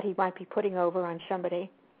danger of what he might be putting over on somebody,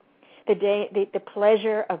 the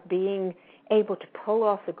pleasure of being able to pull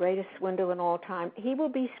off the greatest swindle in all time. He will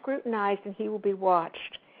be scrutinized and he will be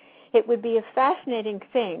watched. It would be a fascinating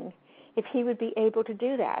thing if he would be able to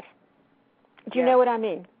do that. Do you know what I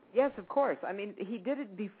mean? Yes, of course. I mean, he did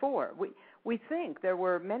it before. We think there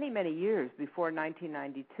were many, many years before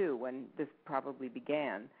 1992 when this probably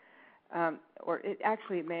began.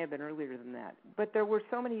 It may have been earlier than that. But there were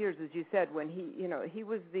so many years, as you said, when he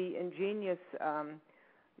was the ingenious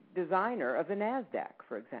designer of the NASDAQ,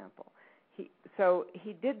 for example. So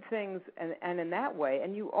he did things, and in that way,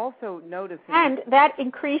 and you also notice... And that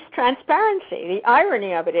increased transparency. The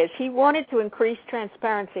irony of it is he wanted to increase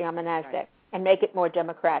transparency on the NASDAQ and make it more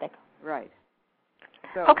democratic. Right.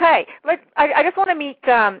 So, okay, I just want to meet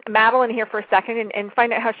Madeline here for a second and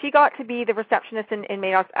find out how she got to be the receptionist in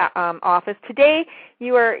Madoff's office. Today,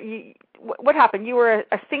 what happened? You were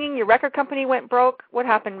singing, your record company went broke. What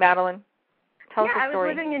happened, Madeline? Tell us the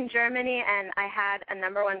story. I was living in Germany, and I had a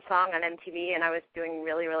 #1 song on MTV, and I was doing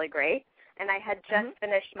really, really great. And I had just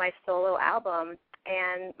finished my solo album,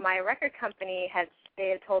 and my record company had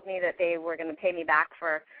told me that they were going to pay me back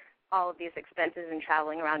for all of these expenses and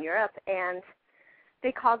traveling around Europe, and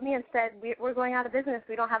they called me and said, we're going out of business.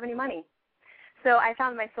 We don't have any money. So I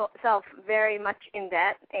found myself very much in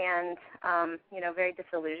debt and, very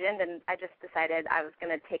disillusioned, and I just decided I was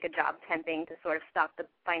going to take a job temping to sort of stop the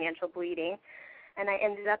financial bleeding, and I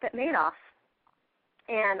ended up at Madoff.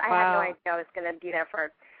 And I had no idea I was going to be there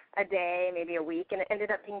for a day, maybe a week, and it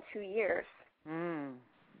ended up being 2 years. Mm.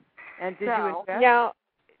 And did you invest? Now,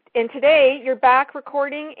 and today you're back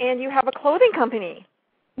recording, and you have a clothing company.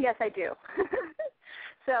 Yes, I do.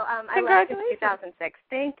 So I left in 2006.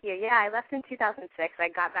 Thank you. Yeah, I left in 2006. I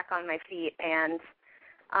got back on my feet, and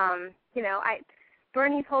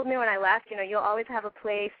Bernie told me when I left, you'll always have a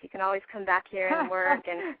place. You can always come back here and work.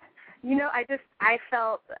 And I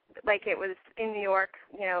felt like it was in New York.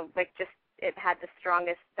 It had the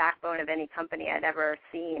strongest backbone of any company I'd ever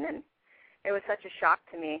seen, and it was such a shock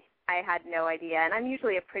to me. I had no idea, and I'm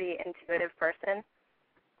usually a pretty intuitive person,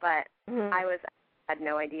 but I had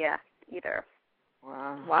no idea either.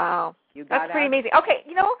 Wow. That's pretty amazing. Okay,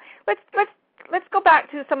 let's go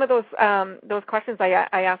back to some of those questions I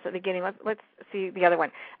asked at the beginning. Let's see the other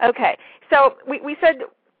one. Okay, so we said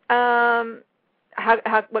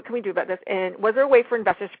what can we do about this? And was there a way for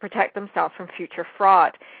investors to protect themselves from future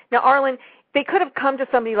fraud? Now, Arlen, they could have come to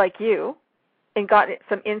somebody like you and got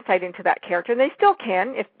some insight into that character, and they still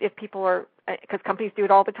can if people are, because companies do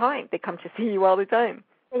it all the time. They come to see you all the time.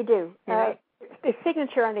 They do. The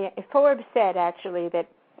signature on Forbes said actually that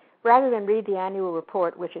rather than read the annual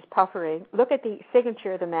report, which is puffery, look at the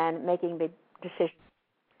signature of the man making the decision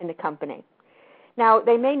in the company. Now,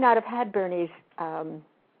 they may not have had Bernie's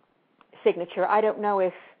signature. I don't know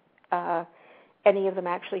if any of them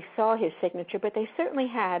actually saw his signature, but they certainly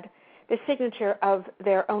had the signature of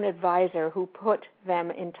their own advisor who put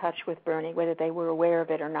them in touch with Bernie, whether they were aware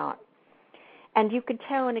of it or not. And you could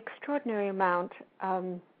tell an extraordinary amount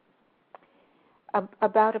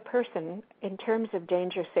about a person in terms of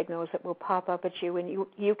danger signals that will pop up at you. And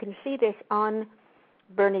you can see this on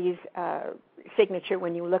Bernie's signature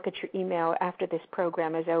when you look at your email after this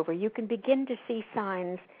program is over. You can begin to see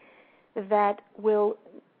signs that will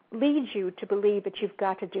lead you to believe that you've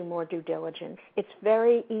got to do more due diligence. It's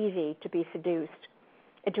very easy to be seduced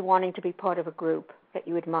into wanting to be part of a group that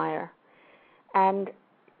you admire. And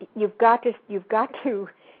you've got to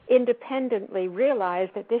independently realize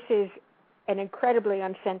that this is an incredibly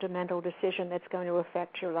unsentimental decision that's going to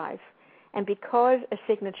affect your life. And because a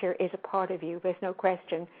signature is a part of you, there's no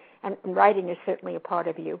question, and writing is certainly a part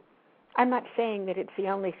of you, I'm not saying that it's the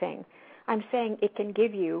only thing. I'm saying it can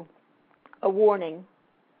give you a warning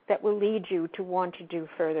that will lead you to want to do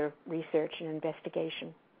further research and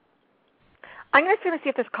investigation. I'm just going to see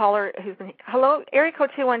if this caller who's been... Hello, area code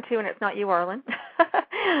 212, and it's not you, Arlen.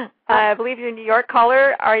 I believe you're a New York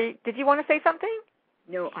caller. Did you want to say something?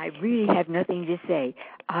 No, I really have nothing to say.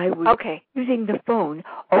 I was using the phone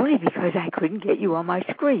only because I couldn't get you on my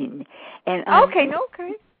screen. And I'm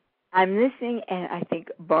listening, and I think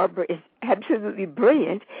Barbara is absolutely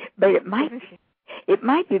brilliant, but it might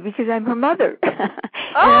be because I'm her mother.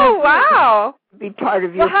 Oh, wow. Be part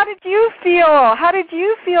of your... Well, how did you feel? How did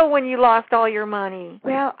you feel when you lost all your money?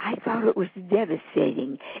 Well, I thought it was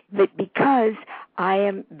devastating, but because I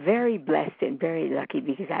am very blessed and very lucky,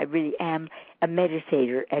 because I really am a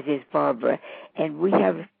meditator, as is Barbara, and we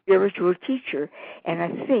have a spiritual teacher, and I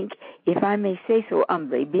think, if I may say so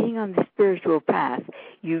humbly, being on the spiritual path,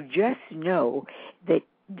 you just know that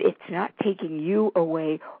it's not taking you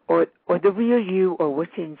away or the real you or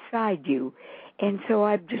what's inside you. And so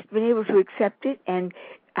I've just been able to accept it, and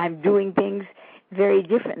I'm doing things very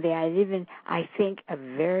differently. I live in, I think, a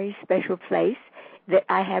very special place that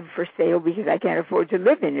I have for sale because I can't afford to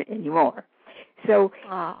live in it anymore. So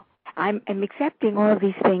I'm accepting all of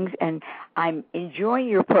these things, and I'm enjoying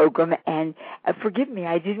your program. And forgive me,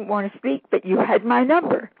 I didn't want to speak, but you had my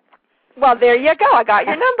number. Well, there you go. I got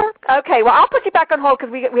your number. Okay. Well, I'll put you back on hold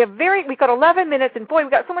because we got 11 minutes, and boy, we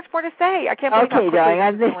got so much more to say. I can't believe how quickly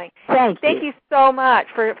darling, this is going. Thank you so much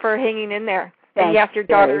for hanging in there. Thanks, yes, your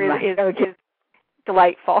daughter is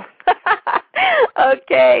delightful.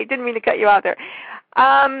 Okay. Didn't mean to cut you out there.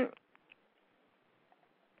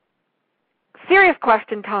 Serious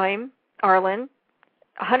question time, Arlen.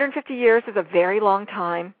 150 years is a very long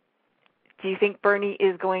time. Do you think Bernie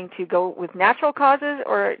is going to go with natural causes,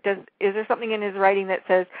 or is there something in his writing that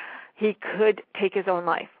says he could take his own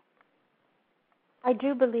life? I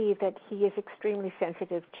do believe that he is extremely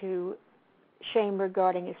sensitive to shame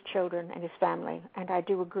regarding his children and his family, and I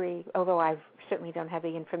do agree, although I certainly don't have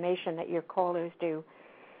the information that your callers do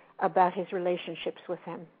about his relationships with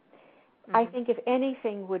them. Mm-hmm. I think if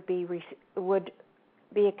anything would be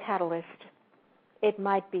a catalyst, it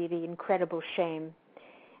might be the incredible shame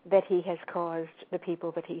that he has caused the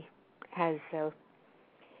people that he has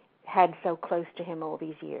had so close to him all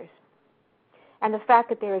these years. And the fact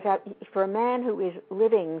that there is, for a man who is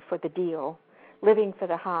living for the deal, living for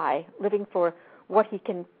the high, living for what he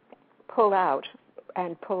can pull out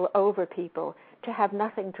and pull over people, to have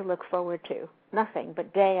nothing to look forward to, nothing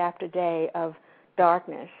but day after day of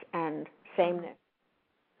darkness and sameness.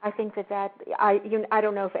 I think I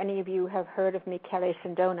don't know if any of you have heard of Michele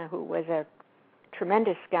Sindona, who was a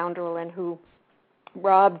tremendous scoundrel and who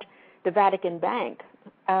robbed the Vatican Bank.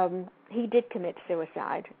 He did commit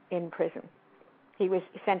suicide in prison. He was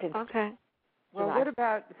sentenced. Okay. Well, what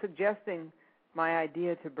about suggesting my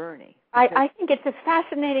idea to Bernie? I think it's a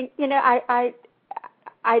fascinating,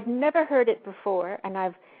 I'd never heard it before, and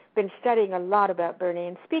I've been studying a lot about Bernie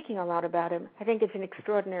and speaking a lot about him. I think it's an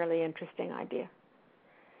extraordinarily interesting idea.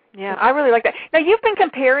 Yeah, I really like that. Now, you've been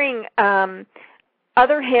comparing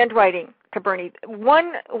other handwriting to Bernie.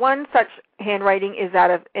 One such handwriting is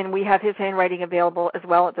out of, and we have his handwriting available as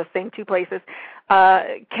well at the same two places,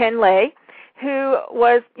 Ken Lay, who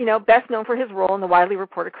was, best known for his role in the widely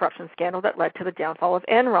reported corruption scandal that led to the downfall of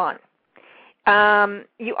Enron.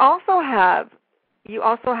 You also have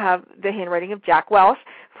the handwriting of Jack Welch,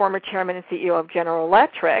 former chairman and CEO of General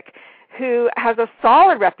Electric, who has a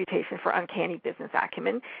solid reputation for uncanny business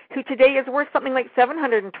acumen, who today is worth something like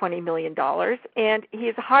 $720 million, and he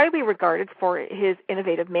is highly regarded for his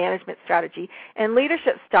innovative management strategy and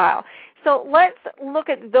leadership style. So let's look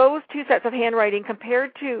at those two sets of handwriting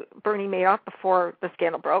compared to Bernie Madoff before the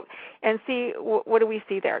scandal broke and see what do we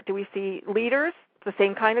see there. Do we see leaders, the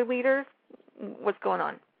same kind of leaders? What's going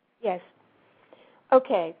on? Yes.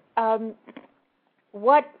 Okay.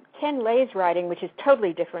 What Ken Lay's writing, which is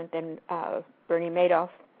totally different than Bernie Madoff,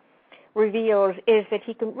 reveals is that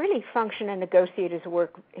he can really function and negotiate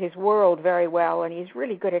his world very well, and he's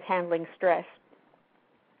really good at handling stress.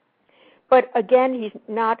 But again, he's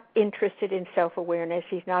not interested in self-awareness.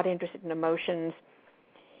 He's not interested in emotions.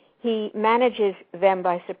 He manages them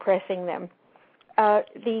by suppressing them.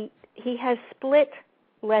 He has split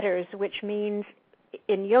letters, which means,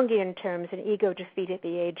 in Jungian terms, an ego defeat at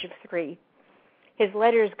the age of 3. His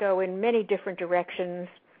letters go in many different directions.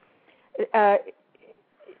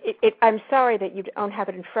 I'm sorry that you don't have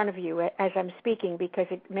it in front of you as I'm speaking, because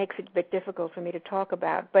it makes it a bit difficult for me to talk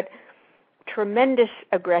about. But tremendous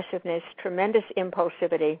aggressiveness, tremendous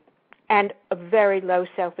impulsivity, and a very low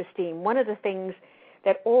self-esteem. One of the things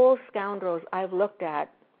that all scoundrels I've looked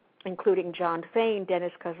at, including John Fane,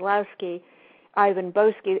 Dennis Kozlowski, Ivan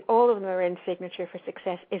Boesky, all of them are in Signature for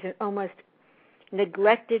Success, is an almost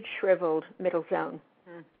neglected, shriveled middle zone,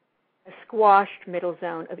 a squashed middle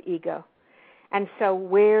zone of ego. And so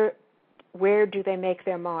where do they make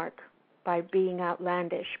their mark? By being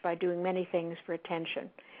outlandish, by doing many things for attention.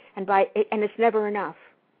 And it's never enough.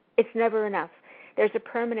 It's never enough. There's a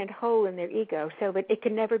permanent hole in their ego so that it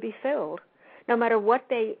can never be filled. No matter what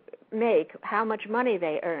they make, how much money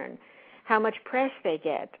they earn, how much press they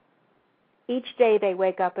get, each day they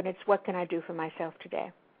wake up and it's, what can I do for myself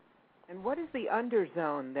today? And what does the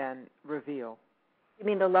underzone then reveal? You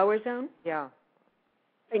mean the lower zone? Yeah.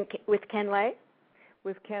 With Ken Lay?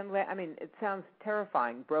 With Ken Lay, it sounds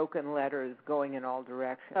terrifying, broken letters going in all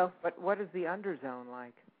directions. Oh. But what is the underzone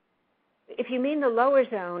like? If you mean the lower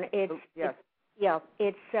zone, yes.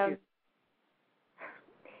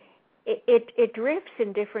 It drifts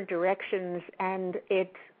in different directions, and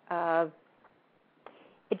it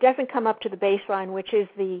doesn't come up to the baseline, which is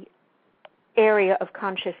the area of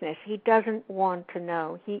consciousness. He doesn't want to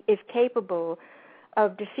know. He is capable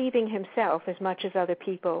of deceiving himself as much as other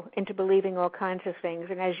people into believing all kinds of things.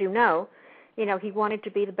 And as you know, he wanted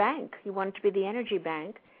to be the bank. He wanted to be the energy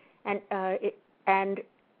bank, and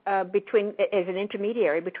between as an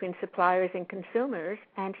intermediary between suppliers and consumers,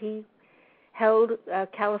 and he held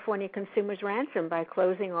California consumers ransom by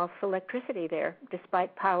closing off electricity there,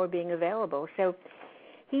 despite power being available. So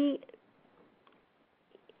his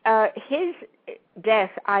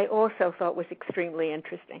death, I also thought, was extremely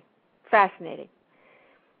interesting, fascinating.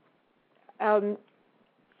 What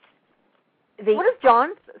does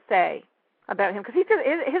John say about him? Because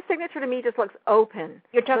his signature to me just looks open.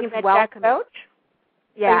 You're talking about Jack Welch?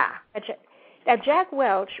 Yeah. Now, Jack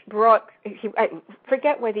Welch I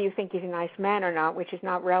forget whether you think he's a nice man or not, which is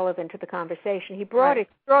not relevant to the conversation. He brought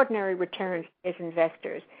extraordinary returns to his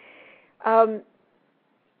investors. In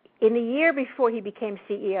the year before he became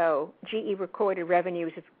CEO, GE recorded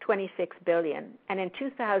revenues of $26 billion. And in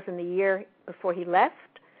 2000, the year before he left,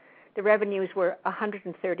 the revenues were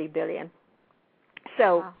 $130 billion.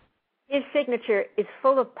 So his signature is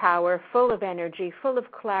full of power, full of energy, full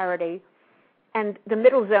of clarity, and the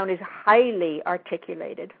middle zone is highly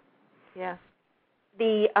articulated. Yeah.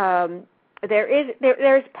 The there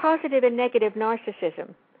is positive and negative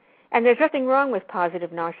narcissism, and there's nothing wrong with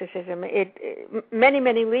positive narcissism.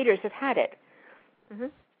 Many leaders have had it. Mm-hmm.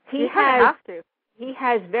 He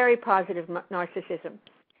has very positive narcissism.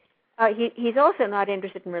 He's also not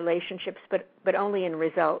interested in relationships, but only in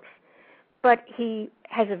results. But he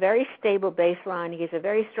has a very stable baseline. He has a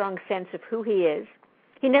very strong sense of who he is.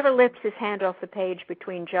 He never lifts his hand off the page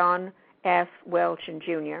between John F., Welch, and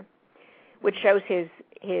Jr., which shows his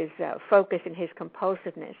focus and his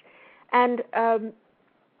compulsiveness. And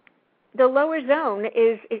the lower zone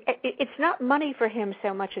it's not money for him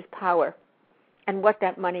so much as power, and what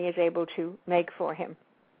that money is able to make for him,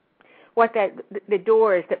 the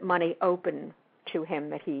doors that money opened to him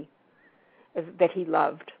that he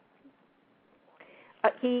loved.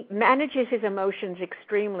 He manages his emotions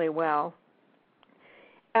extremely well.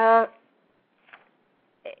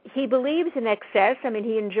 He believes in excess. I mean,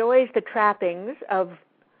 he enjoys the trappings of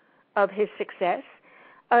his success.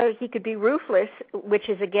 He could be ruthless, which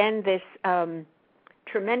is, again, this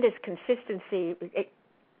tremendous consistency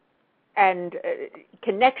and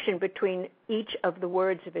connection between each of the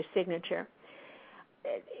words of his signature.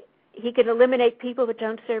 He could eliminate people that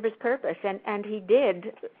don't serve his purpose, and he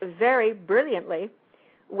did very brilliantly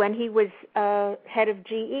when he was head of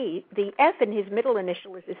GE. The F in his middle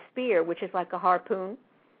initial is a spear, which is like a harpoon,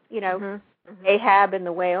 Ahab and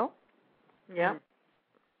the whale. Yeah.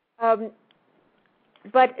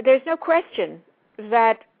 But there's no question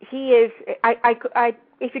that he is.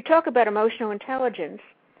 If you talk about emotional intelligence,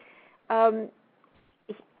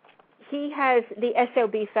 he has the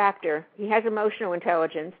SOB factor. He has emotional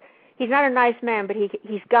intelligence. He's not a nice man, but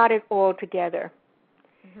he's got it all together,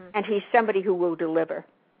 and he's somebody who will deliver.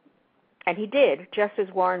 And he did, just as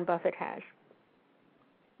Warren Buffett has.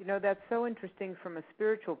 You know, that's so interesting from a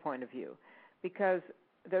spiritual point of view, because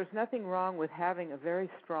there's nothing wrong with having a very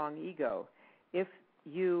strong ego if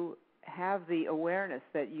you have the awareness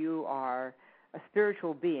that you are a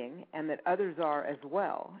spiritual being and that others are as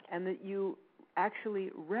well, and that you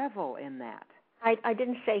actually revel in that. I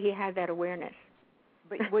didn't say he had that awareness.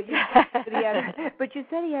 But you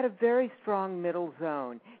said he had a very strong middle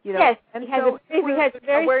zone. You know, yes, and he has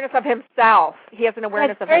very awareness of himself. He has an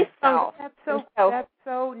awareness of himself. That's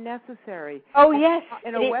so necessary. Oh, yes.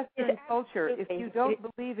 In a Western culture, if you don't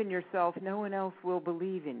believe in yourself, no one else will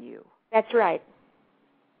believe in you. That's right.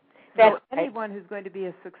 So anyone who's going to be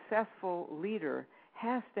a successful leader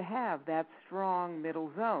has to have that strong middle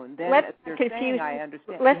zone. Then let's not confuse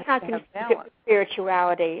it with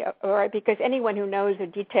spirituality, because anyone who knows the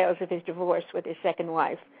details of his divorce with his second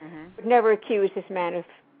wife would never accuse this man of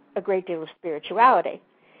a great deal of spirituality.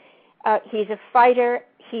 He's a fighter.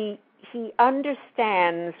 He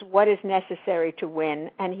understands what is necessary to win,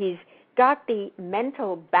 and he's got the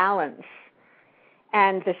mental balance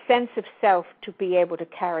and the sense of self to be able to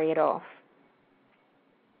carry it off.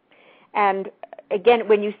 And again,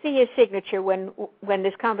 when you see his signature, when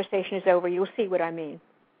this conversation is over, you'll see what I mean.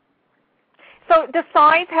 So does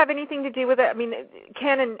size have anything to do with it? I mean,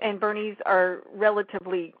 Ken and Bernie's are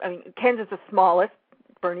relatively, I mean, Ken's is the smallest,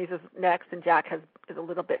 Bernie's is next, and Jack is a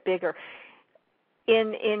little bit bigger.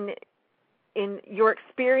 In your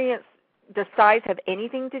experience, does size have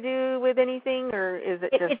anything to do with anything, or is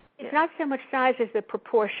it just... It's not so much size as the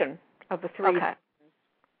proportion of the three. Okay.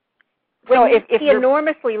 Well, if you see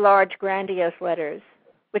enormously large, grandiose letters,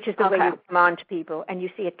 which is the way you come on to people, and you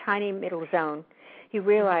see a tiny middle zone, you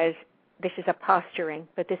realize this is a posturing,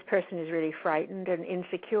 but this person is really frightened and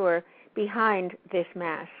insecure behind this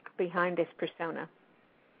mask, behind this persona.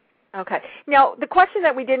 Okay. Now, the question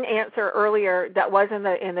that we didn't answer earlier that was in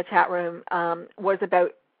the chat room was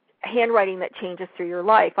about handwriting that changes through your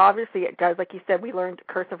life. Obviously it does. Like you said, we learned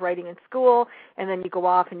cursive writing in school, and then you go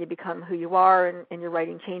off and you become who you are, and your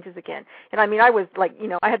writing changes again. And I mean, I was like,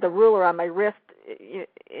 I had the ruler on my wrist.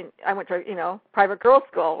 I went to, private girls'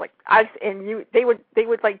 school. Like they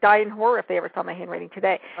would like die in horror if they ever saw my handwriting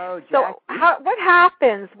today. Oh, Jack. So what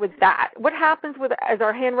happens with that? What happens as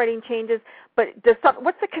our handwriting changes? But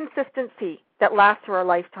what's the consistency that lasts through our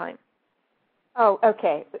lifetime? Oh,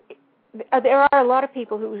 okay. There are a lot of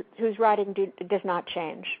people whose writing does not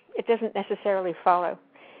change. It doesn't necessarily follow.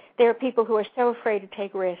 There are people who are so afraid to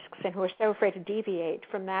take risks and who are so afraid to deviate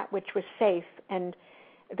from that which was safe and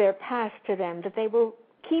their past to them that they will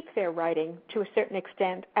keep their writing to a certain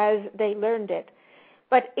extent as they learned it.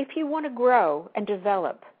 But if you want to grow and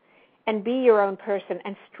develop and be your own person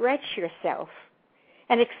and stretch yourself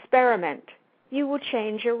and experiment, you will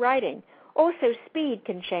change your writing. Also, speed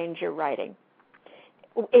can change your writing.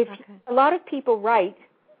 A lot of people write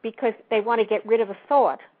because they want to get rid of a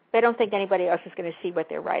thought. They don't think anybody else is going to see what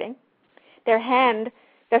they're writing. Their hand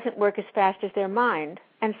doesn't work as fast as their mind,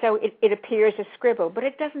 and so it appears a scribble, but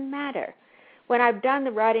it doesn't matter. When I've done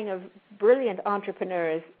the writing of brilliant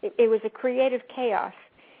entrepreneurs, it was a creative chaos.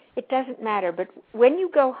 It doesn't matter, but when you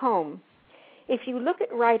go home, if you look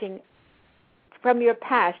at writing from your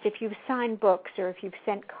past, if you've signed books or if you've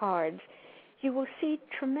sent cards, you will see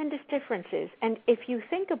tremendous differences. And if you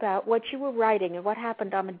think about what you were writing and what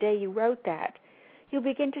happened on the day you wrote that, you'll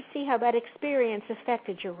begin to see how that experience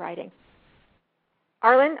affected your writing.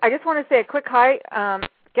 Arlen, I just want to say a quick hi.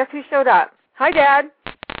 Guess who showed up? Hi, Dad.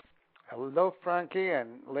 Hello, Frankie, and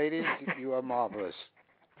ladies, you are marvelous.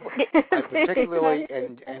 I particularly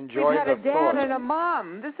enjoy We've had the a dad thought. and a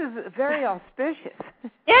mom. This is very auspicious.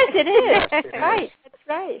 Yes, it is. Yes, That's it right. is. That's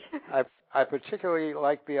right. I particularly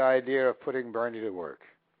like the idea of putting Bernie to work.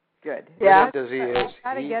 Good. Yeah. Brilliant as he is,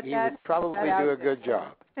 he would probably do a good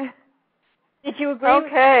job. Did you agree?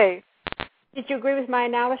 Okay. Did you agree with my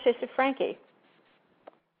analysis of Frankie?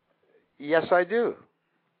 Yes, I do.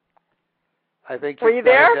 I think Were you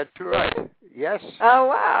there? That's right. Yes. Oh,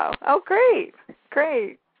 wow. Oh, great.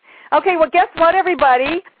 Great. Okay, well, guess what,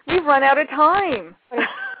 everybody? We've run out of time. The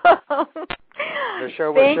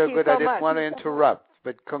show was so good I didn't want to interrupt,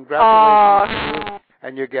 but congratulations to you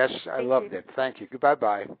and your guests. I loved it. Thank you.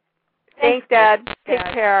 Goodbye. Thanks, Dad. Take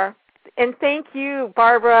care. And thank you,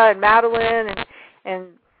 Barbara and Madeline and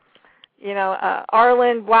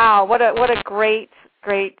Arlen. Wow, what a great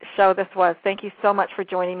show this was. Thank you so much for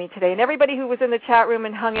joining me today. And everybody who was in the chat room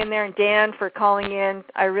and hung in there, and Dan for calling in.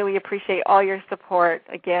 I really appreciate all your support.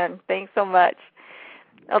 Again, thanks so much.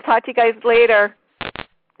 I'll talk to you guys later.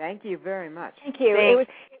 Thank you very much. Thank you.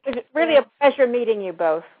 Thanks. It was really a pleasure meeting you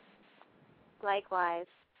both. Likewise.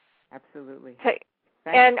 Absolutely. Okay.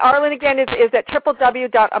 And Arlen, again, is at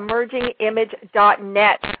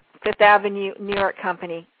www.emergingimage.net, Fifth Avenue, New York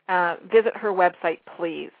Company. Visit her website,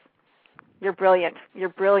 please. You're brilliant. You're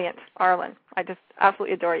brilliant, Arlen. I just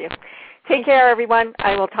absolutely adore you. Take care, everyone.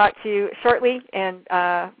 I will talk to you shortly, and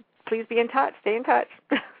please be in touch. Stay in touch.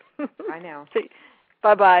 Bye now.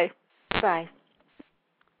 Bye-bye. Bye.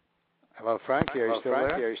 Hello, Frankie. Are you still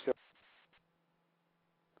there?